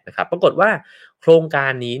เนี่ยแหละนะครับปรากฏว่าโครงกา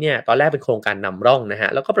รนี้เนี่ยตอนแรกเป็นโครงการนำร่องนะฮะ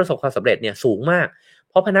แล้วก็ประสบความสำเร็จเนี่ยสูงมาก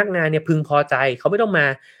เพราะพนักงานเนี่ยพึงพอใจเขาไม่ต้องมา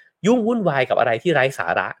ยุ่งวุ่นวายกับอะไรที่ไร้สา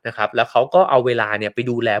ระนะครับแล้วเขาก็เอาเวลาเนี่ยไป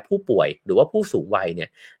ดูแลผู้ป่วยหรือว่าผู้สูงวัยเนี่ย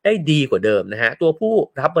ได้ดีกว่าเดิมนะฮะตัวผู้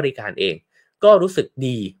รับบริการเองก็รู้สึก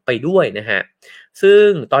ดีไปด้วยนะฮะซึ่ง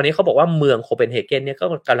ตอนนี้เขาบอกว่าเมืองโคเปนเฮเกนเนี่ยก็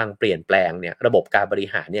กำลังเปลี่ยนแปลงเนี่ยระบบการบริ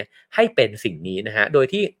หารเนี่ยให้เป็นสิ่งนี้นะฮะโดย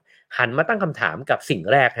ที่หันมาตั้งคำถามกับสิ่ง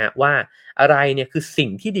แรกฮะว่าอะไรเนี่ยคือสิ่ง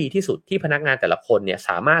ที่ดีที่สุดที่พนักงานแต่ละคนเนี่ยส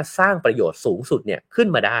ามารถสร้างประโยชน์สูงสุดเนี่ยขึ้น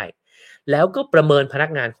มาได้แล้วก็ประเมินพนั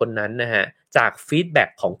กงานคนนั้นนะฮะจากฟีดแบ็ก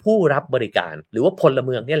ของผู้รับบริการหรือว่าพลเ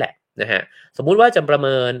มืองเนี่ยแหละนะฮะสมมุติว่าจะประเ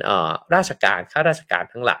มินราชการข้าราชการ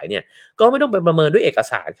ทั้งหลายเนี่ยก็ไม่ต้องไปประเมินด้วยเอก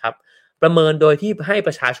สารครับประเมินโดยที่ให้ป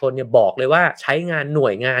ระชาชนเนี่ยบอกเลยว่าใช้งานหน่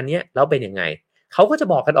วยงานนี้แล้วเป็นยังไง เขาก็จะ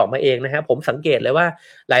บอกกันออกมาเองนะฮะผมสังเกตเลยว่า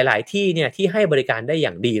หลายๆที่เนี่ยที่ให้บริการได้อ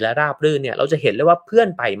ย่างดีและราบรื่นเนี่ยเราจะเห็นเลยว่าเพื่อน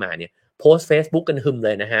ไปมาเนี่ยโพสต์ Facebook กันหึมเล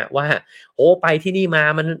ยนะฮะว่าโอ้ไปที่นี่มา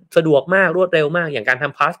มันสะดวกมากรวดเร็วมากอย่างการท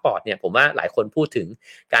ำพาสปอร์ตเนี่ยผมว่าหลายคนพูดถึง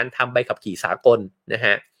การทำใบขับขี่สากลนะฮ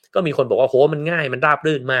ะก็มีคนบอกว่าโหมันง่ายมันราบ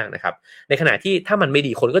รื่นมากนะครับในขณะที่ถ้ามันไม่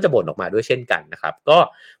ดีคนก็จะบ่นออกมาด้วยเช่นกันนะครับก็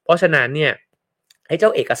เพราะฉะนั้นเนี่ยไอ้เจ้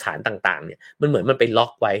าเอกสารต่างๆเนี่ยมันเหมือนมันไปล็อ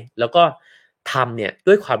กไว้แล้วก็ทำเนี่ย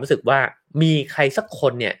ด้วยความรู้สึกว่ามีใครสักค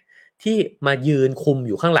นเนี่ยที่มายืนคุมอ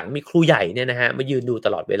ยู่ข้างหลังมีครูใหญ่เนี่ยนะฮะมายืนดูต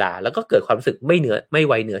ลอดเวลาแล้วก็เกิดความรู้สึกไม่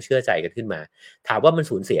ไว้เนื้อเชื่อใจกันขึ้นมาถามว่ามัน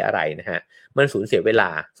สูญเสียอะไรนะฮะมันสูญเสียเวลา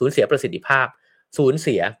สูญเสียประสิทธิภาพสูญเ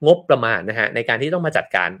สียงบประมาณนะฮะในการที่ต้องมาจัด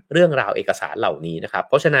การเรื่องราวเอกสารเหล่านี้นะครับ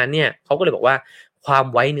เพราะฉะนั้นเนี่ยเขาก็เลยบอกว่าความ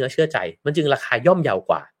ไว้เนื้อเชื่อใจมันจึงราคาย่อมเยาว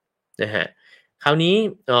กว่านะฮะคราวนี้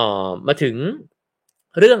มาถึง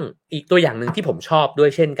เรื่องอีกตัวอย่างหนึ่งที่ผมชอบด้วย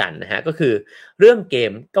เช่นกันนะฮะก็คือเรื่องเก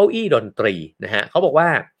มเก้าอี้ดนตรีนะฮะเขาบอกว่า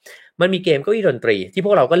มันมีเกมเก้าอี้ดนตรีที่พ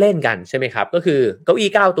วกเราก็เล่นกันใช่ไหมครับก็คือเก้าอี้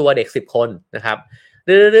9ตัวเด็ก10คนนะครับ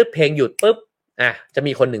รึเพลงหยุดปุ๊บจะ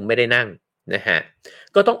มีคนหนึ่งไม่ได้นั่งนะฮะ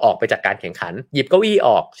ก็ต้องออกไปจากการแข่งขันหยิบเก้าอี้อ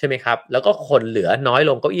อกใช่ไหมครับแล้วก็คนเหลือน้อย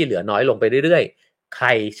ลงเก้าอี้เหลือน้อยลงไปเรื่อยๆใคร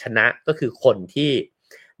ชนะก็คือคนที่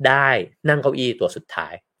ได้นั่งเก้าอี้ตัวสุดท้า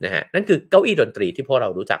ยนะฮะนั่นคือเก้าอี้ดนตรีที่พวกเรา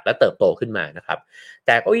รู้จักและเติบโตขึ้นมานะครับแ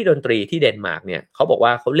ต่เก้าอี้ดนตรีที่เดนมาร์กเนี่ยเขาบอกว่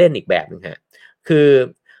าเขาเล่นอีกแบบนึงฮะคือ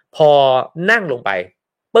พอนั่งลงไป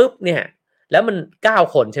ปุ๊บเนี่ยแล้วมัน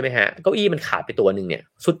9คนใช่ไหมฮะเก้าอี้มันขาดไปตัวหนึ่งเนี่ย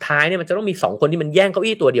สุดท้ายเนี่ยมันจะต้องมี2คนที่มันแย่งเก้า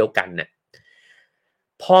อี้ตัวเดียวกันเนี่ย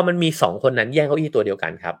พอมันมี2คนนั้นแย่งเก้าอี้ตัวเดียวกั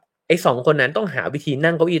นครับไอ้2คนนั้นต้องหาวิธี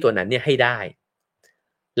นั่งเก้าอี้ตัวนั้นเนี่ยให้ได้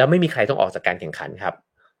แล้วไม่มีใครต้องออกจากการแข่งขันครับ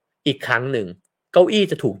อีกครั้งหนึ่งเก้าอี้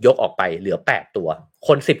จะถูกยกออกไปเหลือ8ตัวค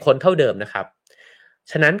น10คนเท่าเดิมนะครับ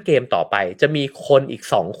ฉะนั้นเกมต่อไปจะมีคนอีก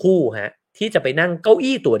2คู่ฮะที่จะไปนั่งเก้า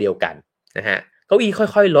อี้ตัวเดียวกันนะฮะเก้าอี้ค่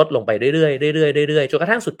อยๆลดลงไปเรื่อยๆเรื่อยๆเรื่อยๆจนกระ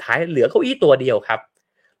ทั่งสุดท้ายเหลือเก้าอี้ตัวเดียวครับ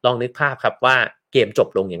ลองนึกภาพครับว่าเกมจบ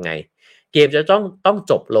ลงยังไงเกมจะต้อง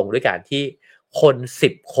จบลงด้วยการที่คน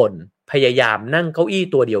10คนพยายามนั่งเก้าอี้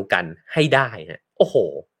ตัวเดียวกันให้ได้ฮะโอ้โห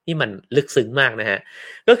นี่มันลึกซึ้งมากนะฮะ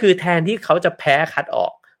ก็คือแทนที่เขาจะแพ้คัดออ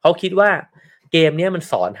กเขาคิดว่าเกมนี้มัน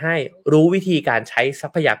สอนให้รู้วิธีการใช้ทรั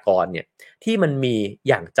พยากรเนี่ยที่มันมี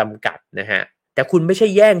อย่างจำกัดนะฮะแต่คุณไม่ใช่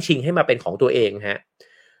แย่งชิงให้มาเป็นของตัวเองฮะ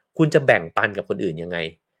คุณจะแบ่งปันกับคนอื่นยังไง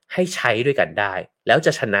ให้ใช้ด้วยกันได้แล้วจ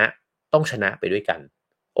ะชนะต้องชนะไปด้วยกัน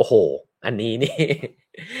โอ้โหอันนี้นี่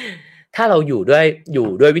ถ้าเราอยู่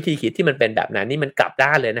ด้วยวิธีคิดที่มันเป็นแบบนั้นนี่มันกลับด้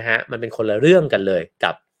านเลยนะฮะมันเป็นคนละเรื่องกันเลย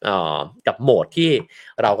กับโหมดที่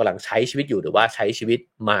เรากำลังใช้ชีวิตอยู่หรือว่าใช้ชีวิต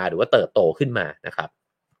มาหรือว่าเติบโตขึ้นมานะครับ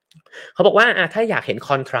เขาบอกว่าถ้าอยากเห็นค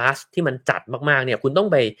อนทราสต์ที่มันจัดมากๆเนี่ยคุณต้อง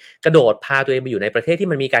ไปกระโดดพาตัวเองไปอยู่ในประเทศที่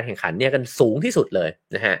มันมีการแข่งขันเนี่ยกันสูงที่สุดเลย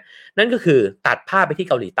นะฮะนั่นก็คือตัดภาพไปที่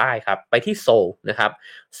เกาหลีใต้ครับไปที่โซลนะครับ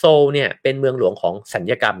โซลเนี่ยเป็นเมืองหลวงของศัล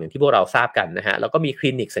ยกรรมอย่างที่พวกเราทราบกันนะฮะแล้วก็มีค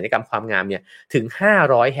ลินิกศัลยกรรมความงามเนี่ยถึง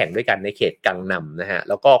500แห่งด้วยกันในเขตกังนัมนะฮะ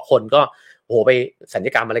แล้วก็คนก็โอ้โหไปศัลย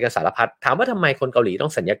กรรมอะไรกันสารพัดถามว่าทำไมคนเกาหลีต้อ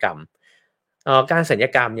งศัลยกรรมการศัลย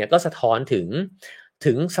กรรมเนี่ยก็สะท้อน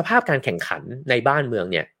ถึงสภาพการแข่งขันในบ้านเมือง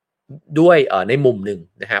เนี่ยด้วยในมุมหนึ่ง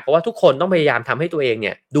นะฮะเพราะว่าทุกคนต้องพยายามทำให้ตัวเองเ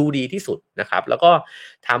นี่ยดูดีที่สุดนะครับแล้วก็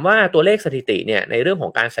ถามว่าตัวเลขสถิติเนี่ยในเรื่องขอ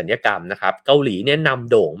งการศัลยกรรมนะครับเกาหลีเนี่ยนำ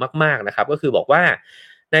โด่งมากๆนะครับก็คือบอกว่า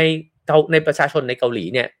ในในประชาชนในเกาหลี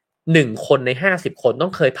เนี่ย1คนใน50คนต้อ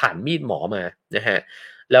งเคยผ่านมีดหมอมานะฮะ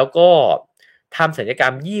แล้วก็ทำศัลยกรร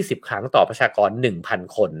ม20ครั้งต่อประชากร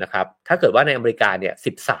 1,000 คนนะครับถ้าเกิดว่าในอเมริกาเนี่ย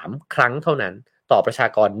13ครั้งเท่านั้นต่อประชา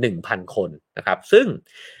กร 1,000 คนนะครับซึ่ง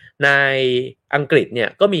ในอังกฤษเนี่ย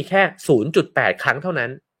ก็มีแค่ 0.8 ครั้งเท่านั้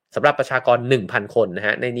นสำหรับประชากร 1,000 คนนะฮ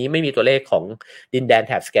ะในนี้ไม่มีตัวเลขของดินแดนแ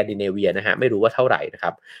ถบสแกนดิเนเวียนะฮะไม่รู้ว่าเท่าไหร่นะค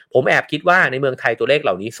รับผมแอบคิดว่าในเมืองไทยตัวเลขเห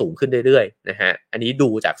ล่านี้สูงขึ้นเรื่อยๆนะฮะอันนี้ดู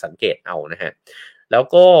จากสังเกตเอานะฮะแล้ว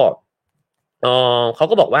ก็เขา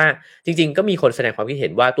ก็บอกว่าจริงๆก็มีคนแสดงความคิดเห็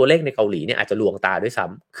นว่าตัวเลขในเกาหลีเนี่ยอาจจะลวงตาด้วยซ้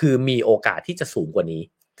ำคือมีโอกาสที่จะสูงกว่านี้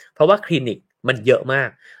เพราะว่าคลินิกมันเยอะมาก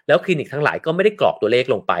แล้วคลินิกทั้งหลายก็ไม่ได้กรอกตัวเลข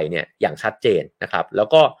ลงไปเนี่ยอย่างชัดเจนนะครับแล้ว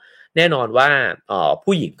ก็แน่นอนว่า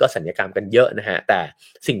ผู้หญิงก็ศัลยกรรมกันเยอะนะฮะแต่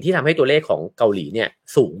สิ่งที่ทำให้ตัวเลขของเกาหลีเนี่ย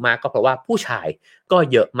สูงมากก็เพราะว่าผู้ชายก็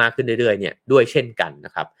เยอะมากขึ้นเรื่อยๆเนี่ยด้วยเช่นกันน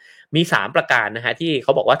ะครับมี3ประการนะฮะที่เข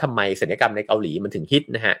าบอกว่าทำไมศัลยกรรมในเกาหลีมันถึงฮิต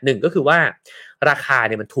นะฮะหนึ่งก็คือว่าราคาเ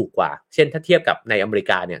นี่ยมันถูกกว่าเช่นถ้าเทียบกับในอเมริ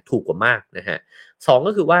กาเนี่ยถูกกว่ามากนะฮะสอง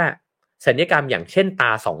ก็คือว่าศัลยกรรมอย่างเช่นต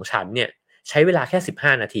า2ชั้นเนี่ยใช้เวลาแค่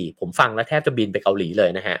15นาทีผมฟังแล้วแทบจะบินไปเกาหลีเลย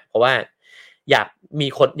นะฮะเพราะว่าอยา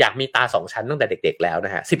กมีตา2ชั้นตั้งแต่เด็กๆแล้วน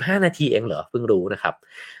ะฮะ15นาทีเองเหรอเพิ่งรู้นะครับ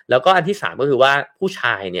แล้วก็อันที่3ก็คือว่าผู้ช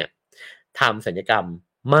ายเนี่ยทำศัลยกรรม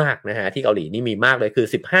มากนะฮะที่เกาหลีนี่มีมากเลยคือ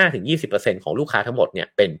 15-20% ของลูกค้าทั้งหมดเนี่ย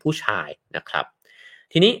เป็นผู้ชายนะครับ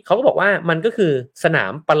ทีนี้เขาก็บอกว่ามันก็คือสนา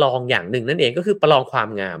มประลองอย่างหนึ่งนั่นเองก็คือประลองความ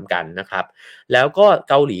งามกันนะครับแล้วก็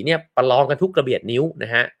เกาหลีเนี่ยประลองกันทุกกระเบียดนิ้วน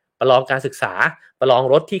ะฮะประลองการศึกษาประลอง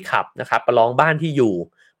รถที่ขับนะครับประลองบ้านที่อยู่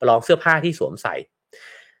ประลองเสื้อผ้าที่สวมใส่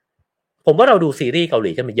ผมว่าเราดูซีรีส์เกาห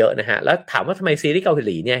ลีกันมาเยอะนะฮะแล้วถามว่าทำไมซีรีส์เกาห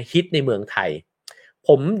ลีเนี่ยฮิตในเมืองไทยผ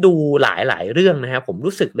มดูหลายๆเรื่องนะฮะผม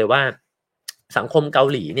รู้สึกเลยว่าสังคมเกา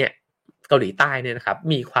หลีเนี่ยเกาหลีใต้เนี่ยนะครับ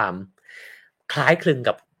มีความคล้ายคลึง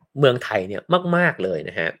กับเมืองไทยเนี่ยมากๆเลย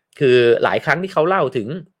นะฮะคือหลายครั้งที่เขาเล่าถึง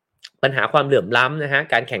ปัญหาความเหลื่อมล้ำนะฮะ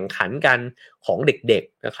การแข่งขันกันของเด็ก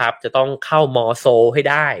ๆนะครับจะต้องเข้ามอโซให้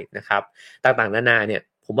ได้นะครับต่างๆนานาเนี่ย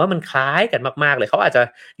ผมว่ามันคล้ายกันมากๆเลยเขาอาจจะ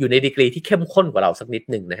อยู่ในดีกรีที่เข้มข้นกว่าเราสักนิด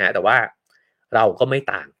หนึ่งนะฮะแต่ว่าเราก็ไม่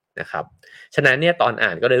ต่างนะครับฉะนั้นเนี่ยตอนอ่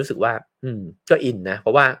านก็เลยรู้สึกว่าก็อินนะเพร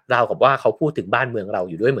าะว่าเรากับว่าเขาพูดถึงบ้านเมืองเรา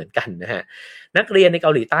อยู่ด้วยเหมือนกันนะฮะนักเรียนในเก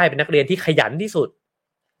าหลีใต้เป็นนักเรียนที่ขยันที่สุด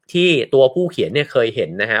ที่ตัวผู้เขียนเนี่ยเคยเห็น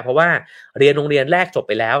นะฮะเพราะว่าเรียนโรงเรียนแรกจบไ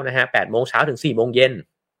ปแล้วนะฮะ8 โมงเช้าถึง4 โมงเย็น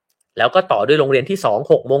แล้วก็ต่อด้วยโรงเรียนที่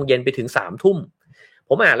2 6 โมงเย็นไปถึง3 ทุ่มผ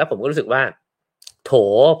มอ่านแล้วผมก็รู้สึกว่าโถ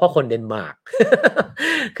พ่อคนเดนมาร์ก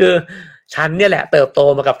คือฉันเนี่ยแหละเติบโต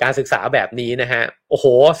มากับการศึกษาแบบนี้นะฮะโอ้โห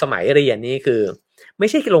สมัยเรียนนี่คือไม่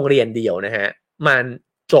ใช่โรงเรียนเดียวนะฮะมัน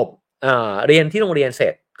จบเรียนที่โรงเรียนเสร็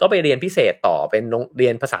จก็ไปเรียนพิเศษต่อเป็นเรี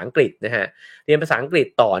ยนภาษาอังกฤษนะฮะเรียนภาษาอังกฤษ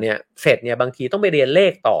ต่อเนี่ยเสร็จเนี่ยบางทีต้องไปเรียนเล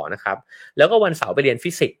ขต่อนะครับแล้วก็วันเสาร์ไปเรียน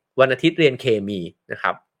ฟิสิกส์วันอาทิตย์เรียนเคมีนะค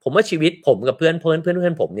รับผมว่าชีวิตผมกับเพื่อน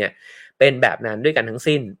ผมเนี่ยเป็นแบบนั้นด้วยกันทั้ง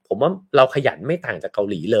สิ้นผมว่าเราขยันไม่ต่างจากเกา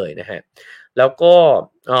หลีเลยนะฮะแล้วก็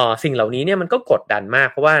สิ่งเหล่านี้เนี่ยมันก็กดดันมาก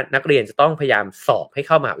เพราะว่านักเรียนจะต้องพยายามสอบให้เ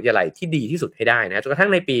ข้ามหาวิทยาลัยที่ดีที่สุดให้ได้นะจนกระทั่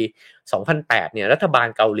งในปี 2008 เนี่ยรัฐบาล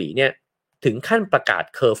เกาหลีเนี่ยถึงขั้นประกาศ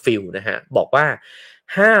เคอร์ฟิวนะฮะบอกว่า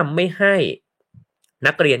ห้ามไม่ให้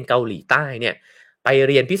นักเรียนเกาหลีใต้เนี่ยไปเ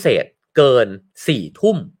รียนพิเศษเกิน4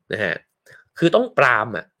 ทุ่มนะฮะคือต้องปราม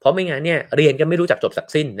อ่ะเพราะไม่งั้นเนี่ยเรียนกันไม่รู้จักจบสัก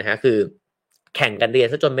สิ้นนะฮะคือแข่งกันเรียน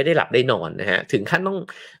ซะจนไม่ได้หลับได้นอนนะฮะถึงขั้นต้อง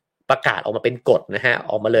ประกาศออกมาเป็นกฎนะฮะ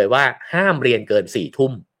ออกมาเลยว่าห้ามเรียนเกิน4 ทุ่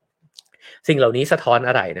มสิ่งเหล่านี้สะท้อน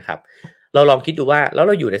อะไรนะครับเราลองคิดดูว่าแล้วเ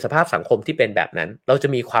ราอยู่ในสภาพสังคมที่เป็นแบบนั้นเราจะ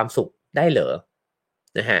มีความสุขได้เหรอ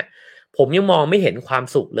นะฮะผมยังมองไม่เห็นความ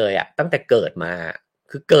สุขเลยอะตั้งแต่เกิดมา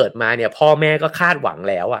คือเกิดมาเนี่ยพ่อแม่ก็คาดหวัง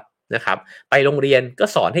แล้วอะนะครับไปโรงเรียนก็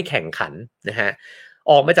สอนให้แข่งขันนะฮะ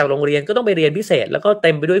ออกมาจากโรงเรียนก็ต้องไปเรียนพิเศษแล้วก็เ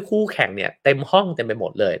ต็มไปด้วยคู่แข่งเนี่ยเต็มห้องเต็มไปหม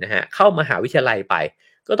ดเลยนะฮะเข้ามหาวิทยาลัยไป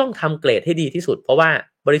ก็ต้องทำเกรดให้ดีที่สุดเพราะว่า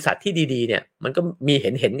บริษัทที่ดีๆเนี่ยมันก็มีเ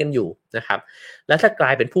ห็นกันอยู่นะครับแล้วถ้ากล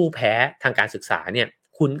ายเป็นผู้แพ้ทางการศึกษาเนี่ย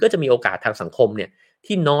คุณก็จะมีโอกาสทางสังคมเนี่ย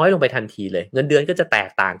ที่น้อยลงไปทันทีเลยเงินเดือนก็จะแต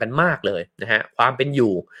กต่างกันมากเลยนะฮะความเป็นอ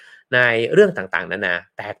ยู่ในเรื่องต่างๆนานา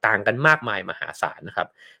แตกต่างกันมากมายมหาศาลนะครับ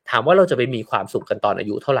ถามว่าเราจะไปมีความสุขกันตอนอา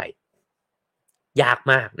ยุเท่าไหร่ยาก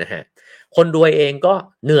มากนะฮะคนรวยเองก็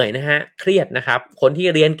เหนื่อยนะฮะเครียดนะครับคนที่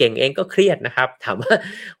เรียนเก่งเองก็เครียดนะครับถามว่า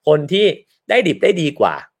คนที่ได้ดิบได้ดีก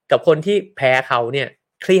ว่ากับคนที่แพ้เขาเนี่ย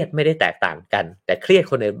เครียดไม่ได้แตกต่างกันแต่เครียด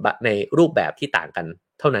คนในรูปแบบที่ต่างกัน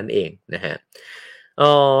เท่านั้นเองนะฮะ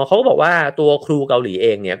เขาก็บอกว่าตัวครูเกาหลีเอ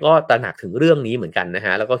งเนี่ยก็ตระหนักถึงเรื่องนี้เหมือนกันนะฮ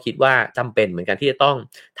ะแล้วก็คิดว่าจำเป็นเหมือนกันที่จะต้อง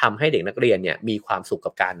ทำให้เด็กนักเรียนเนี่ยมีความสุข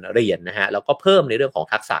กับการเรียนนะฮะแล้วก็เพิ่มในเรื่องของ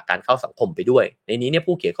ทักษะการเข้าสังคมไปด้วยในนี้เนี่ย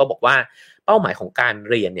ผู้เขียนก็บอกว่าเป้าหมายของการ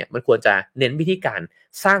เรียนเนี่ยมันควรจะเน้นวิธีการ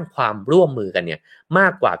สร้างความร่วมมือกันเนี่ยมา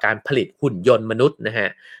กกว่าการผลิตหุ่นยนต์มนุษย์นะฮะ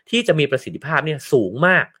ที่จะมีประสิทธิภาพเนี่ยสูงม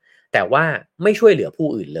ากแต่ว่าไม่ช่วยเหลือผู้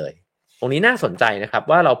อื่นเลยตรงนี้น่าสนใจนะครับ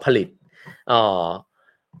ว่าเราผลิตเอ่อ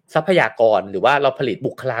ทรัพยากรหรือว่าเราผลิต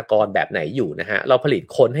บุคลากรแบบไหนอยู่นะฮะเราผลิต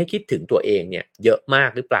คนให้คิดถึงตัวเองเนี่ยเยอะมาก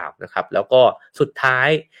หรือเปล่านะครับแล้วก็สุดท้าย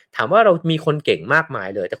ถามว่าเรามีคนเก่งมากมาย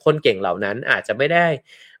เลยแต่คนเก่งเหล่านั้นอาจจะไม่ได้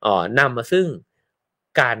นำมาซึ่ง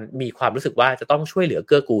การมีความรู้สึกว่าจะต้องช่วยเหลือเ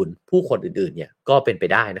กื้อกูลผู้คนอื่นๆเนี่ยก็เป็นไป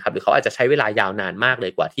ได้นะครับหรือเขาอาจจะใช้เวลายาวนานมากเล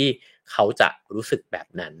ยกว่าที่เขาจะรู้สึกแบบ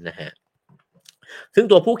นั้นนะฮะซึ่ง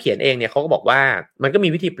ตัวผู้เขียนเองเนี่ยเขาก็บอกว่ามันก็มี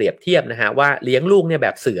วิธีเปรียบเทียบนะฮะว่าเลี้ยงลูกเนี่ยแบ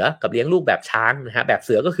บเสือกับเลี้ยงลูกแบบช้างนะฮะแบบเ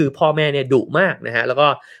สือก็คือพ่อแม่เนี่ยดุมากนะฮะแล้วก็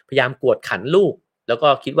พยายามกวดขันลูกแล้วก็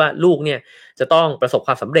คิดว่าลูกเนี่ยจะต้องประสบค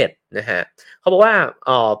วามสำเร็จนะฮะเขาบอกว่า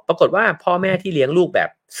ปรากฏว่าพ่อแม่ที่เลี้ยงลูกแบบ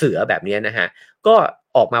เสือแบบนี้นะฮะก็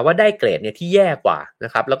ออกมาว่าได้เกรดเนี่ยที่แย่กว่าน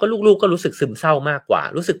ะครับแล้วก็ลูกๆก็รู้สึกซึมเศร้ามากกว่า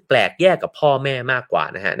รู้สึกแปลกแยกกับพ่อแม่มากกว่า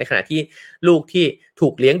นะฮะในขณะที่ลูกที่ถู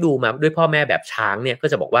กเลี้ยงดูมาด้วยพ่อแม่แบบช้างเนี่ยก็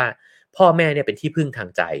จะบอกว่าพ่อแม่เนี่ยเป็นที่พึ่งทาง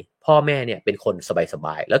ใจพ่อแม่เนี่ยเป็นคนสบ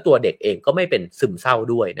ายๆแล้วตัวเด็กเองก็ไม่เป็นซึมเศร้า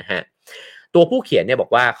ด้วยนะฮะตัวผู้เขียนเนี่ยบอ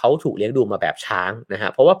กว่าเขาถูกเลี้ยงดูมาแบบช้างนะฮะ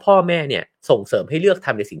เพราะว่าพ่อแม่เนี่ยส่งเสริมให้เลือกท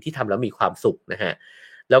ำในสิ่งที่ทำแล้วมีความสุขนะฮะ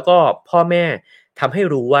แล้วก็พ่อแม่ทำให้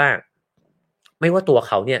รู้ว่าไม่ว่าตัว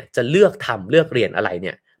เขาเนี่ยจะเลือกทำเลือกเรียนอะไรเ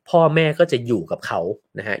นี่ยพ่อแม่ก็จะอยู่กับเขา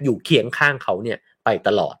นะฮะอยู่เคียงข้างเขาเนี่ย ไปต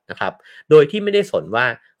ลอดนะครับโดยที่ไม่ได้สนว่า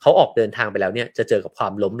เขาออกเดินทางไปแล้วเนี่ยจะเจอกับควา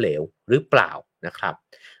มล้มเหลวหรือเปล่านะครับ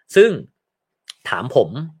ซึ่งถามผ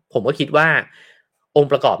มก็คิดว่าองค์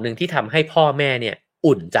ประกอบหนึ่งที่ทำให้พ่อแม่เนี่ย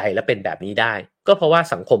อุ่นใจและเป็นแบบนี้ได้ก็เพราะว่า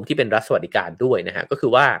สังคมที่เป็นรัฐสวัสดิการด้วยนะฮะก็คื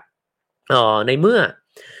อว่าในเมื่อ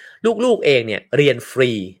ลูกๆเองเนี่ยเรียนฟ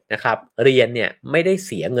รีนะครับเรียนเนี่ยไม่ได้เ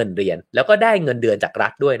สียเงินเรียนแล้วก็ได้เงินเดือนจากรั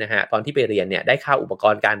ฐด้วยนะฮะตอนที่ไปเรียนเนี่ยได้ค่าอุปก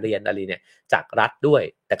รณ์การเรียนอะไรเนี่ยจากรัฐด้วย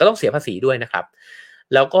แต่ก็ต้องเสียภาษีด้วยนะครับ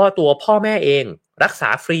แล้วก็ตัวพ่อแม่เองรักษา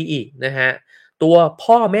ฟรีอีกนะฮะตัว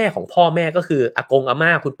พ่อแม่ของพ่อแม่ก็คืออากงอาม่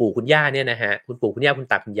าคุณปู่คุณย่าเนี่ยนะฮะคุณปู่คุณย่าคุณ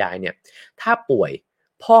ตาคุณยายเนี่ยถ้าป่วย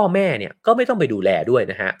พ่อแม่เนี่ยก็ไม่ต้องไปดูแลด้วย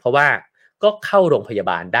นะฮะเพราะว่าก็เข้าโรงพยา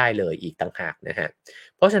บาลได้เลยอีกต่างหากนะฮะ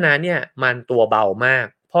เพราะฉะนั้นเนี่ยมันตัวเบามาก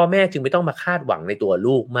พ่อแม่จึงไม่ต้องมาคาดหวังในตัว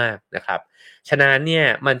ลูกมากนะครับฉะนั้นเนี่ย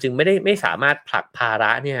มันจึงไม่สามารถผลักภาร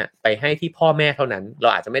ะเนี่ยไปให้ที่พ่อแม่เท่านั้นเรา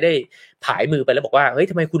อาจจะไม่ได้ผายมือไปแล้วบอกว่าเฮ้ย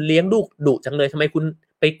ทำไมคุณเลี้ยงลูกดุจังเลยทำไมคุณ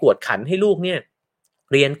ไปกวดขันให้ลูกเนี่ย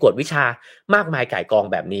เรียนกวดวิชามากมายก่ายกอง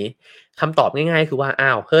แบบนี้คำตอบง่ายๆคือว่าอ้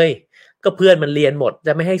าวเฮ้ยก็เพื่อนมันเรียนหมดจ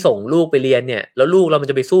ะไม่ให้ส่งลูกไปเรียนเนี่ยแล้วลูกเรามัน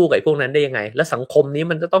จะไปสู้กับพวกนั้นได้ยังไงแล้วสังคมนี้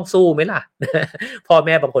มันจะต้องสู้ไหมล่ะ พ่อแ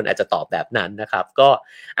ม่บางคนอาจจะตอบแบบนั้นนะครับก็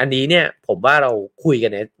อันนี้เนี่ยผมว่าเราคุยกั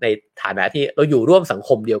นในฐานะที่เราอยู่ร่วมสังค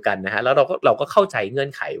มเดียวกันนะฮะแล้วเราก็เข้าใจเงื่อ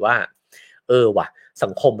นไขว่าว่ะสั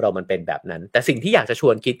งคมเรามันเป็นแบบนั้นแต่สิ่งที่อยากจะช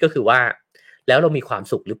วนคิดก็คือว่าแล้วเรามีความ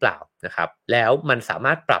สุขหรือเปล่านะครับแล้วมันสาม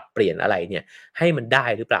ารถปรับเปลี่ยนอะไรเนี่ยให้มันได้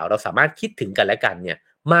หรือเปล่าเราสามารถคิดถึงกันและกันเนี่ย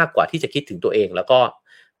มากกว่าที่จะคิดถึงตัวเองแล้วก็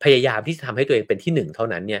พยายามที่จะทำให้ตัวเองเป็นที่หนึ่งเท่า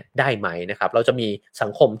นั้นเนี่ยได้ไหมนะครับเราจะมีสั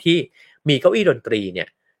งคมที่มีเก้าอี้ดนตรีเนี่ย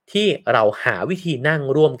ที่เราหาวิธีนั่ง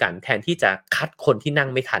ร่วมกันแทนที่จะคัดคนที่นั่ง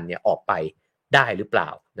ไม่ทันเนี่ยออกไปได้หรือเปล่า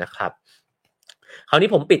นะครับคราวนี้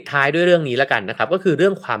ผมปิดท้ายด้วยเรื่องนี้แล้วกันนะครับก็คือเรื่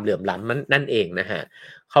องความเหลื่อมล้ำนั่นเองนะฮะ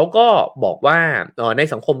เขาก็บอกว่าใน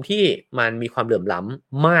สังคมที่มันมีความเหลื่อมล้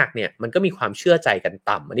ำมากเนี่ยมันก็มีความเชื่อใจกัน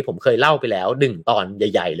ต่ำอันนี้ผมเคยเล่าไปแล้ว1ตอนใ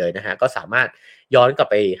หญ่ๆเลยนะฮะก็สามารถย้อนกลับ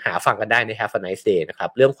ไปหาฟังกันได้ใน Have a Nice Day นะครับ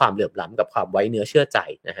เรื่องความเหลื่อมล้ำกับความไว้เนื้อเชื่อใจ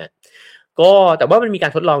นะฮะก็แต่ว่ามันมีกา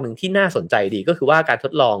รทดลองหนึ่งที่น่าสนใจดีก็คือว่าการท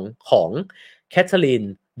ดลองของแคทเธอรีน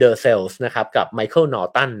เดอร์เซลส์นะครับกับไมเคิลนอ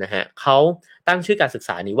ร์ตันนะฮะเขาตั้งชื่อการศึกษ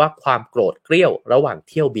านี้ว่าความโกรธเกรี้ยวระหว่าง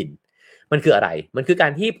เที่ยวบินมันคืออะไรมันคือกา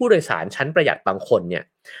รที่ผู้โดยสารชั้นประหยัดบางคนเนี่ย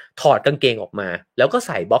ถอดกางเกงออกมาแล้วก็ใ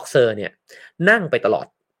ส่บ็อกเซอร์เนี่ยนั่งไปตลอด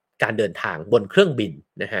การเดินทางบนเครื่องบิน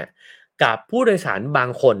นะฮะกับผู้โดยสารบาง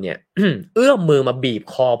คนเนี่ย เอื้อมมือมาบีบ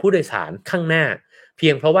คอผู้โดยสารข้างหน้าเพี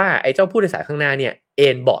ยงเพราะว่าไอ้เจ้าผู้โดยสารข้างหน้าเนี่ยเอ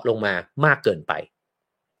นเบาะลงมามากเกินไป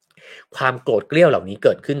ความโกรธเกรี้ยวเหล่านี้เ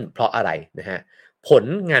กิดขึ้นเพราะอะไรนะฮะผล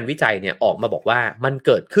งานวิจัยเนี่ยออกมาบอกว่ามันเ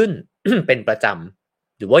กิดขึ้น เป็นประจ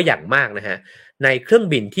ำหรือว่าอย่างมากนะฮะในเครื่อง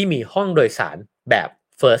บินที่มีห้องโดยสารแบบ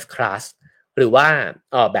first class หรือว่า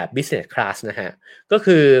แบบ business class นะฮะก็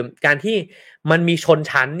คือการที่มันมีชน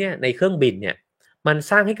ชั้นเนี่ยในเครื่องบินเนี่ยมัน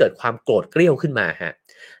สร้างให้เกิดความโกรธเกรี้ยวขึ้นมาฮะ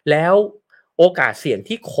แล้วโอกาสเสี่ยง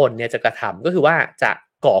ที่คนเนี่ยจะกระทำก็คือว่าจะ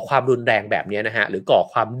ก่อความรุนแรงแบบนี้นะฮะหรือก่อ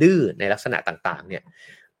ความดื้อในลักษณะต่างๆเนี่ย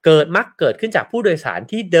มักเกิดขึ้นจากผู้โดยสาร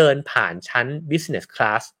ที่เดินผ่านชั้น business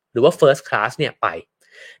class หรือว่า first class เนี่ยไป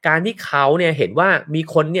การที่เขาเนี่ยเห็นว่ามี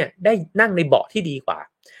คนเนี่ยได้นั่งในเบาะที่ดีกว่า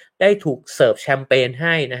ได้ถูกเสิร์ฟแชมเปญใ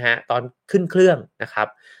ห้นะฮะตอนขึ้นเครื่องนะครับ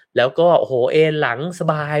แล้วก็โอ้โหเอนหลังส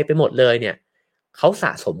บายไปหมดเลยเนี่ยเขาส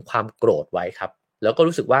ะสมความโกรธไว้ครับแล้วก็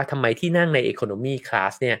รู้สึกว่าทำไมที่นั่งใน economy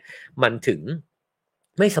class เนี่ยมันถึง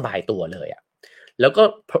ไม่สบายตัวเลยอะแล้วก็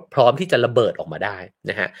พร้อมที่จะระเบิดออกมาได้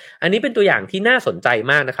นะฮะอันนี้เป็นตัวอย่างที่น่าสนใจ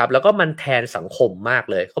มากนะครับแล้วก็มันแทนสังคมมาก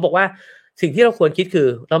เลยเขาบอกว่าสิ่งที่เราควรคิดคือ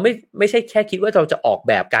เราไม่ใช่แค่คิดว่าเราจะออก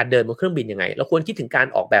แบบการเดินบนเครื่องบินยังไงเราควรคิดถึงการ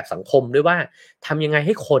ออกแบบสังคมด้วยว่าทำยังไงใ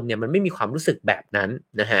ห้คนเนี่ยมันไม่มีความรู้สึกแบบนั้น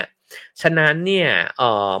นะฮะฉะนั้นเนี่ย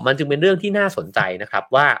มันจึงเป็นเรื่องที่น่าสนใจนะครับ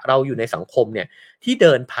ว่าเราอยู่ในสังคมเนี่ยที่เ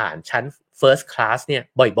ดินผ่านชั้น first class เนี่ย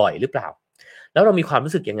บ่อยๆหรือเปล่าแล้วเรามีความ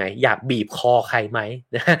รู้สึกยังไงอยากบีบคอใครไหม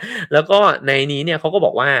นะแล้วก็ในนี้เนี่ยเขาก็บ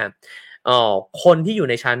อกว่าคนที่อยู่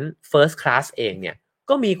ในชั้น first class เองเนี่ย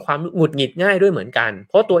ก็มีความหงุดหงิดง่ายด้วยเหมือนกันเ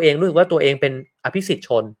พราะตัวเองรู้สึกว่าตัวเองเป็นอภิสิทธิช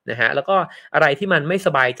นนะฮะแล้วก็อะไรที่มันไม่ส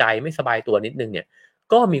บายใจไม่สบายตัวนิดนึงเนี่ย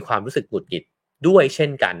ก็มีความรู้สึกหงุดหงิดด้วยเช่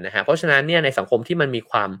นกันนะฮะเพราะฉะนั้นเนี่ยในสังคมที่มันมี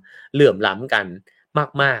ความเหลื่อมล้ำกัน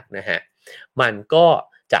มากๆนะฮะมันก็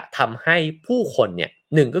จะทำให้ผู้คนเนี่ย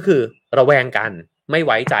หนึ่งก็คือระแวงกันไม่ไ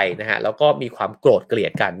ว้ใจนะฮะแล้วก็มีความโกรธเกลีย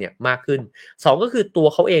ดกันเนี่ยมากขึ้น2ก็คือตัว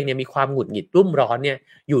เขาเองเนี่ยมีความหงุดหงิดรุ่มร้อนเนี่ย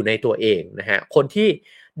อยู่ในตัวเองนะฮะคนที่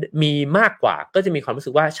มีมากกว่าก็จะมีความรู้สึ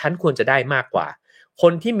กว่าฉันควรจะได้มากกว่าค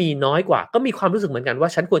นที่มีน้อยกว่าก็มีความรู้สึกเหมือนกันว่า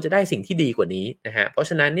ฉันควรจะได้สิ่งที่ดีกว่านี้นะฮะเพราะ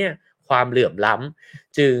ฉะนั้นเนี่ยความเหลื่อมล้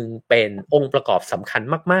ำจึงเป็นองค์ประกอบสำคัญ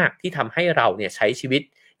มากๆที่ทำให้เราเนี่ยใช้ชีวิต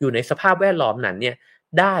อยู่ในสภาพแวดล้อมนั้นเนี่ย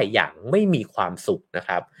ได้อย่างไม่มีความสุขนะค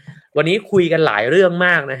รับ วันนี้คุยกันหลายเรื่องม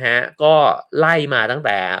ากนะฮะก็ไล่มาตั้งแ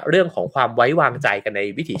ต่เรื่องของความไว้วางใจกันใน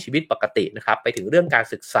วิถีชีวิตปกตินะครับไปถึงเรื่องการ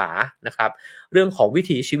ศึกษานะครับเรื่องของวิ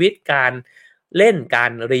ถีชีวิตการเล่นกา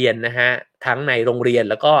รเรียนนะฮะทั้งในโรงเรียน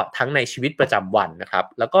แล้วก็ทั้งในชีวิตประจำวันนะครับ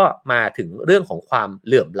แล้วก็มาถึงเรื่องของความเ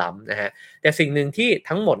หลื่อมล้ำนะฮะแต่สิ่งหนึ่งที่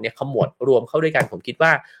ทั้งหมดเนี่ยขมวดรวมเข้าด้วยกันผมคิดว่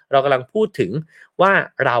าเรากำลังพูดถึงว่า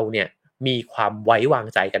เราเนี่ยมีความไว้วาง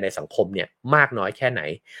ใจกันในสังคมเนี่ยมากน้อยแค่ไหน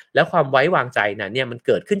แล้วความไว้วางใจนั้นเนี่ยมันเ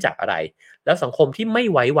กิดขึ้นจากอะไรแล้วสังคมที่ไม่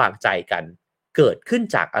ไว้วางใจกันเกิดขึ้น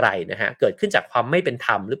จากอะไรนะฮะเกิดขึ้นจากความไม่เป็นธ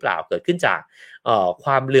รรมหรือเปล่าเกิดขึ้นจากค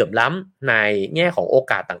วามเหลื่อมล้ำในแง่ของโอ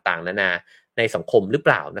กาสต่างๆนานาในสังคมหรือเป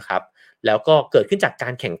ล่านะครับแล้วก็เกิดขึ้นจากกา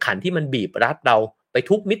รแข่งขันที่มันบีบรัดเราไป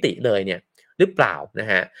ทุกมิติเลยเนี่ยหรือเปล่านะ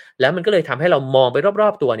ฮะแล้วมันก็เลยทำให้เรามองไปรอ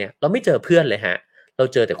บๆตัวเนี่ยเราไม่เจอเพื่อนเลยฮะเรา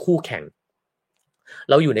เจอแต่คู่แข่ง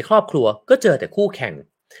เราอยู่ในครอบครัวก็เจอแต่คู่แข่ง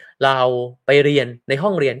เราไปเรียนในห้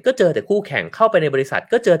องเรียนก็เจอแต่คู่แข่งเข้าไปในบริษัท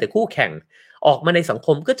ก็เจอแต่คู่แข่งออกมาในสังค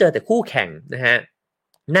มก็เจอแต่คู่แข่งนะฮะ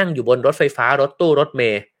นั่งอยู่บนรถไฟฟ้ารถตู้รถเม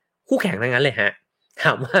ล์คู่แข่งทั้งนั้นเลยฮะถ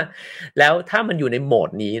ามว่าแล้วถ้ามันอยู่ในโหมด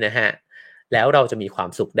นี้นะฮะแล้วเราจะมีความ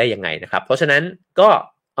สุขได้ยังไงนะครับเพราะฉะนั้นก็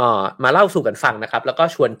มาเล่าสู่กันฟังนะครับแล้วก็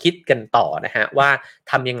ชวนคิดกันต่อนะฮะว่า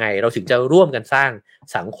ทำยังไงเราถึงจะร่วมกันสร้าง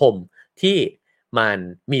สังคมที่มัน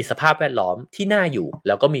มีสภาพแวดล้อมที่น่าอยู่แ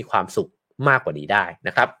ล้วก็มีความสุขมากกว่านี้ได้น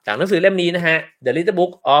ะครับจากหนังสือเล่มนี้นะฮะ The Little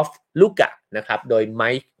Book of Luca นะครับโดย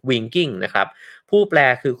Mike Winking นะครับผู้แปล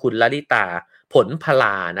คือคุณลลิตาผลพล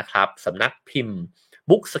านะครับสำนักพิมพ์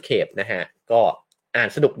Bookscape นะฮะก็อ่าน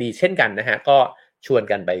สนุกดีเช่นกันนะฮะก็ชวน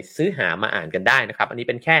กันไปซื้อหามาอ่านกันได้นะครับอันนี้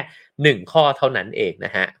เป็นแค่1ข้อเท่านั้นเองน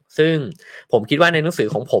ะฮะซึ่งผมคิดว่าในหนังสือ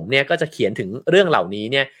ของผมเนี่ยก็จะเขียนถึงเรื่องเหล่านี้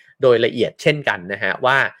เนี่ยโดยละเอียดเช่นกันนะฮะ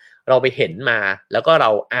ว่าเราไปเห็นมาแล้วก็เร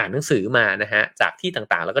าอ่านหนังสือมานะฮะจากที่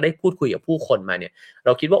ต่างๆแล้วก็ได้พูดคุยกับผู้คนมาเนี่ยเร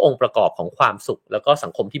าคิดว่าองค์ประกอบของความสุขแล้วก็สั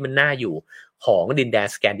งคมที่มันน่าอยู่ของดินแดน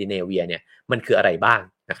สแกนดิเนเวียเนี่ยมันคืออะไรบ้าง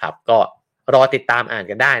นะครับก็รอติดตามอ่าน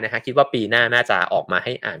กันได้นะฮะคิดว่าปีหน้าน่าจะออกมาใ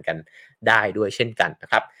ห้อ่านกันได้ด้วยเช่นกันนะ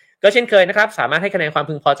ครับก็เช่นเคยนะครับสามารถให้คะแนนความ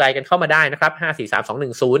พึงพอใจกันเข้ามาได้นะครับ5 4 3 2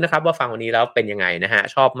 1 0นะครับว่าฟังวันนี้แล้วเป็นยังไงนะฮะ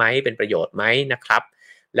ชอบไหมเป็นประโยชน์ไหมนะครับ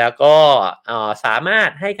แล้วก็สามารถ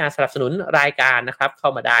ให้การสนับสนุนรายการนะครับเข้า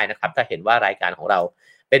มาได้นะครับถ้าเห็นว่ารายการของเรา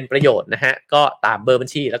เป็นประโยชน์นะฮะก็ตามเบอร์บัญ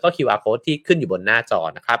ชีแล้วก็ QR Code ที่ขึ้นอยู่บนหน้าจอ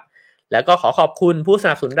นะครับแล้วก็ขอขอบคุณผู้ส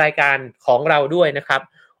นับสนุนรายการของเราด้วยนะครับ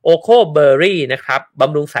โอโคเบอร์รี่นะครับบ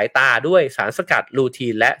ำรุงสายตาด้วยสารสกัดลูที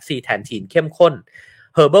นและซีแทนทีนเข้มข้น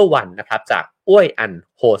Herbal One นะครับจากอ้วยอัน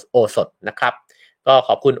โอสดนะครับก็ข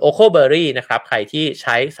อบคุณโอโคเบอร์รี่นะครับใครที่ใ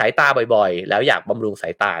ช้สายตาบ่อยๆแล้วอยากบำรุงสา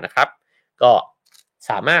ยตานะครับก็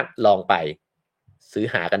สามารถลองไปซื้อ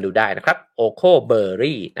หากันดูได้นะครับโอโคเบอร์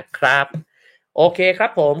รี่นะครับโอเคครั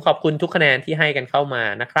บผมขอบคุณทุกคะแนนที่ให้กันเข้ามา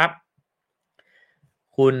นะครับ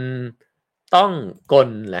คุณต้องกล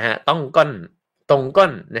เหรอฮะต้องก้นตรงก้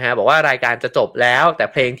นนะฮะบอกว่ารายการจะจบแล้วแต่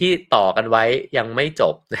เพลงที่ต่อกันไว้ยังไม่จ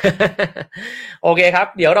บ โอเคครับ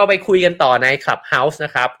เดี๋ยวเราไปคุยกันต่อใน Clubhouse น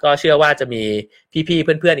ะครับก็เชื่อว่าจะมีพี่ๆ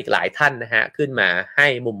เพื่อนๆอีกหลายท่านนะฮะขึ้นมาให้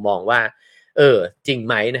มุมมองว่าจริงไ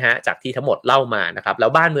หมนะฮะจากที่ทั้งหมดเล่ามานะครับแล้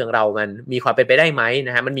วบ้านเมืองเรามันมีความเป็นไปได้ไหมน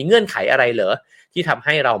ะฮะมันมีเงื่อนไขอะไรเหรอที่ทำใ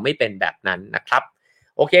ห้เราไม่เป็นแบบนั้นนะครับ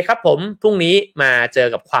โอเคครับผมพรุ่งนี้มาเจอ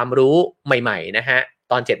กับความรู้ใหม่ๆนะฮะ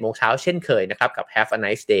ตอน 7:00 นเช่นเคยนะครับกับ Have a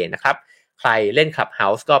nice day นะครับใครเล่น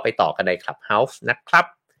Clubhouse ก็ไปต่อกันใน Clubhouse นะครับ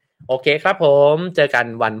โอเคครับผมเจอกัน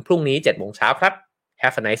วันพรุ่งนี้ 7:00 นครับ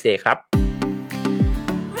Have a nice day ครับ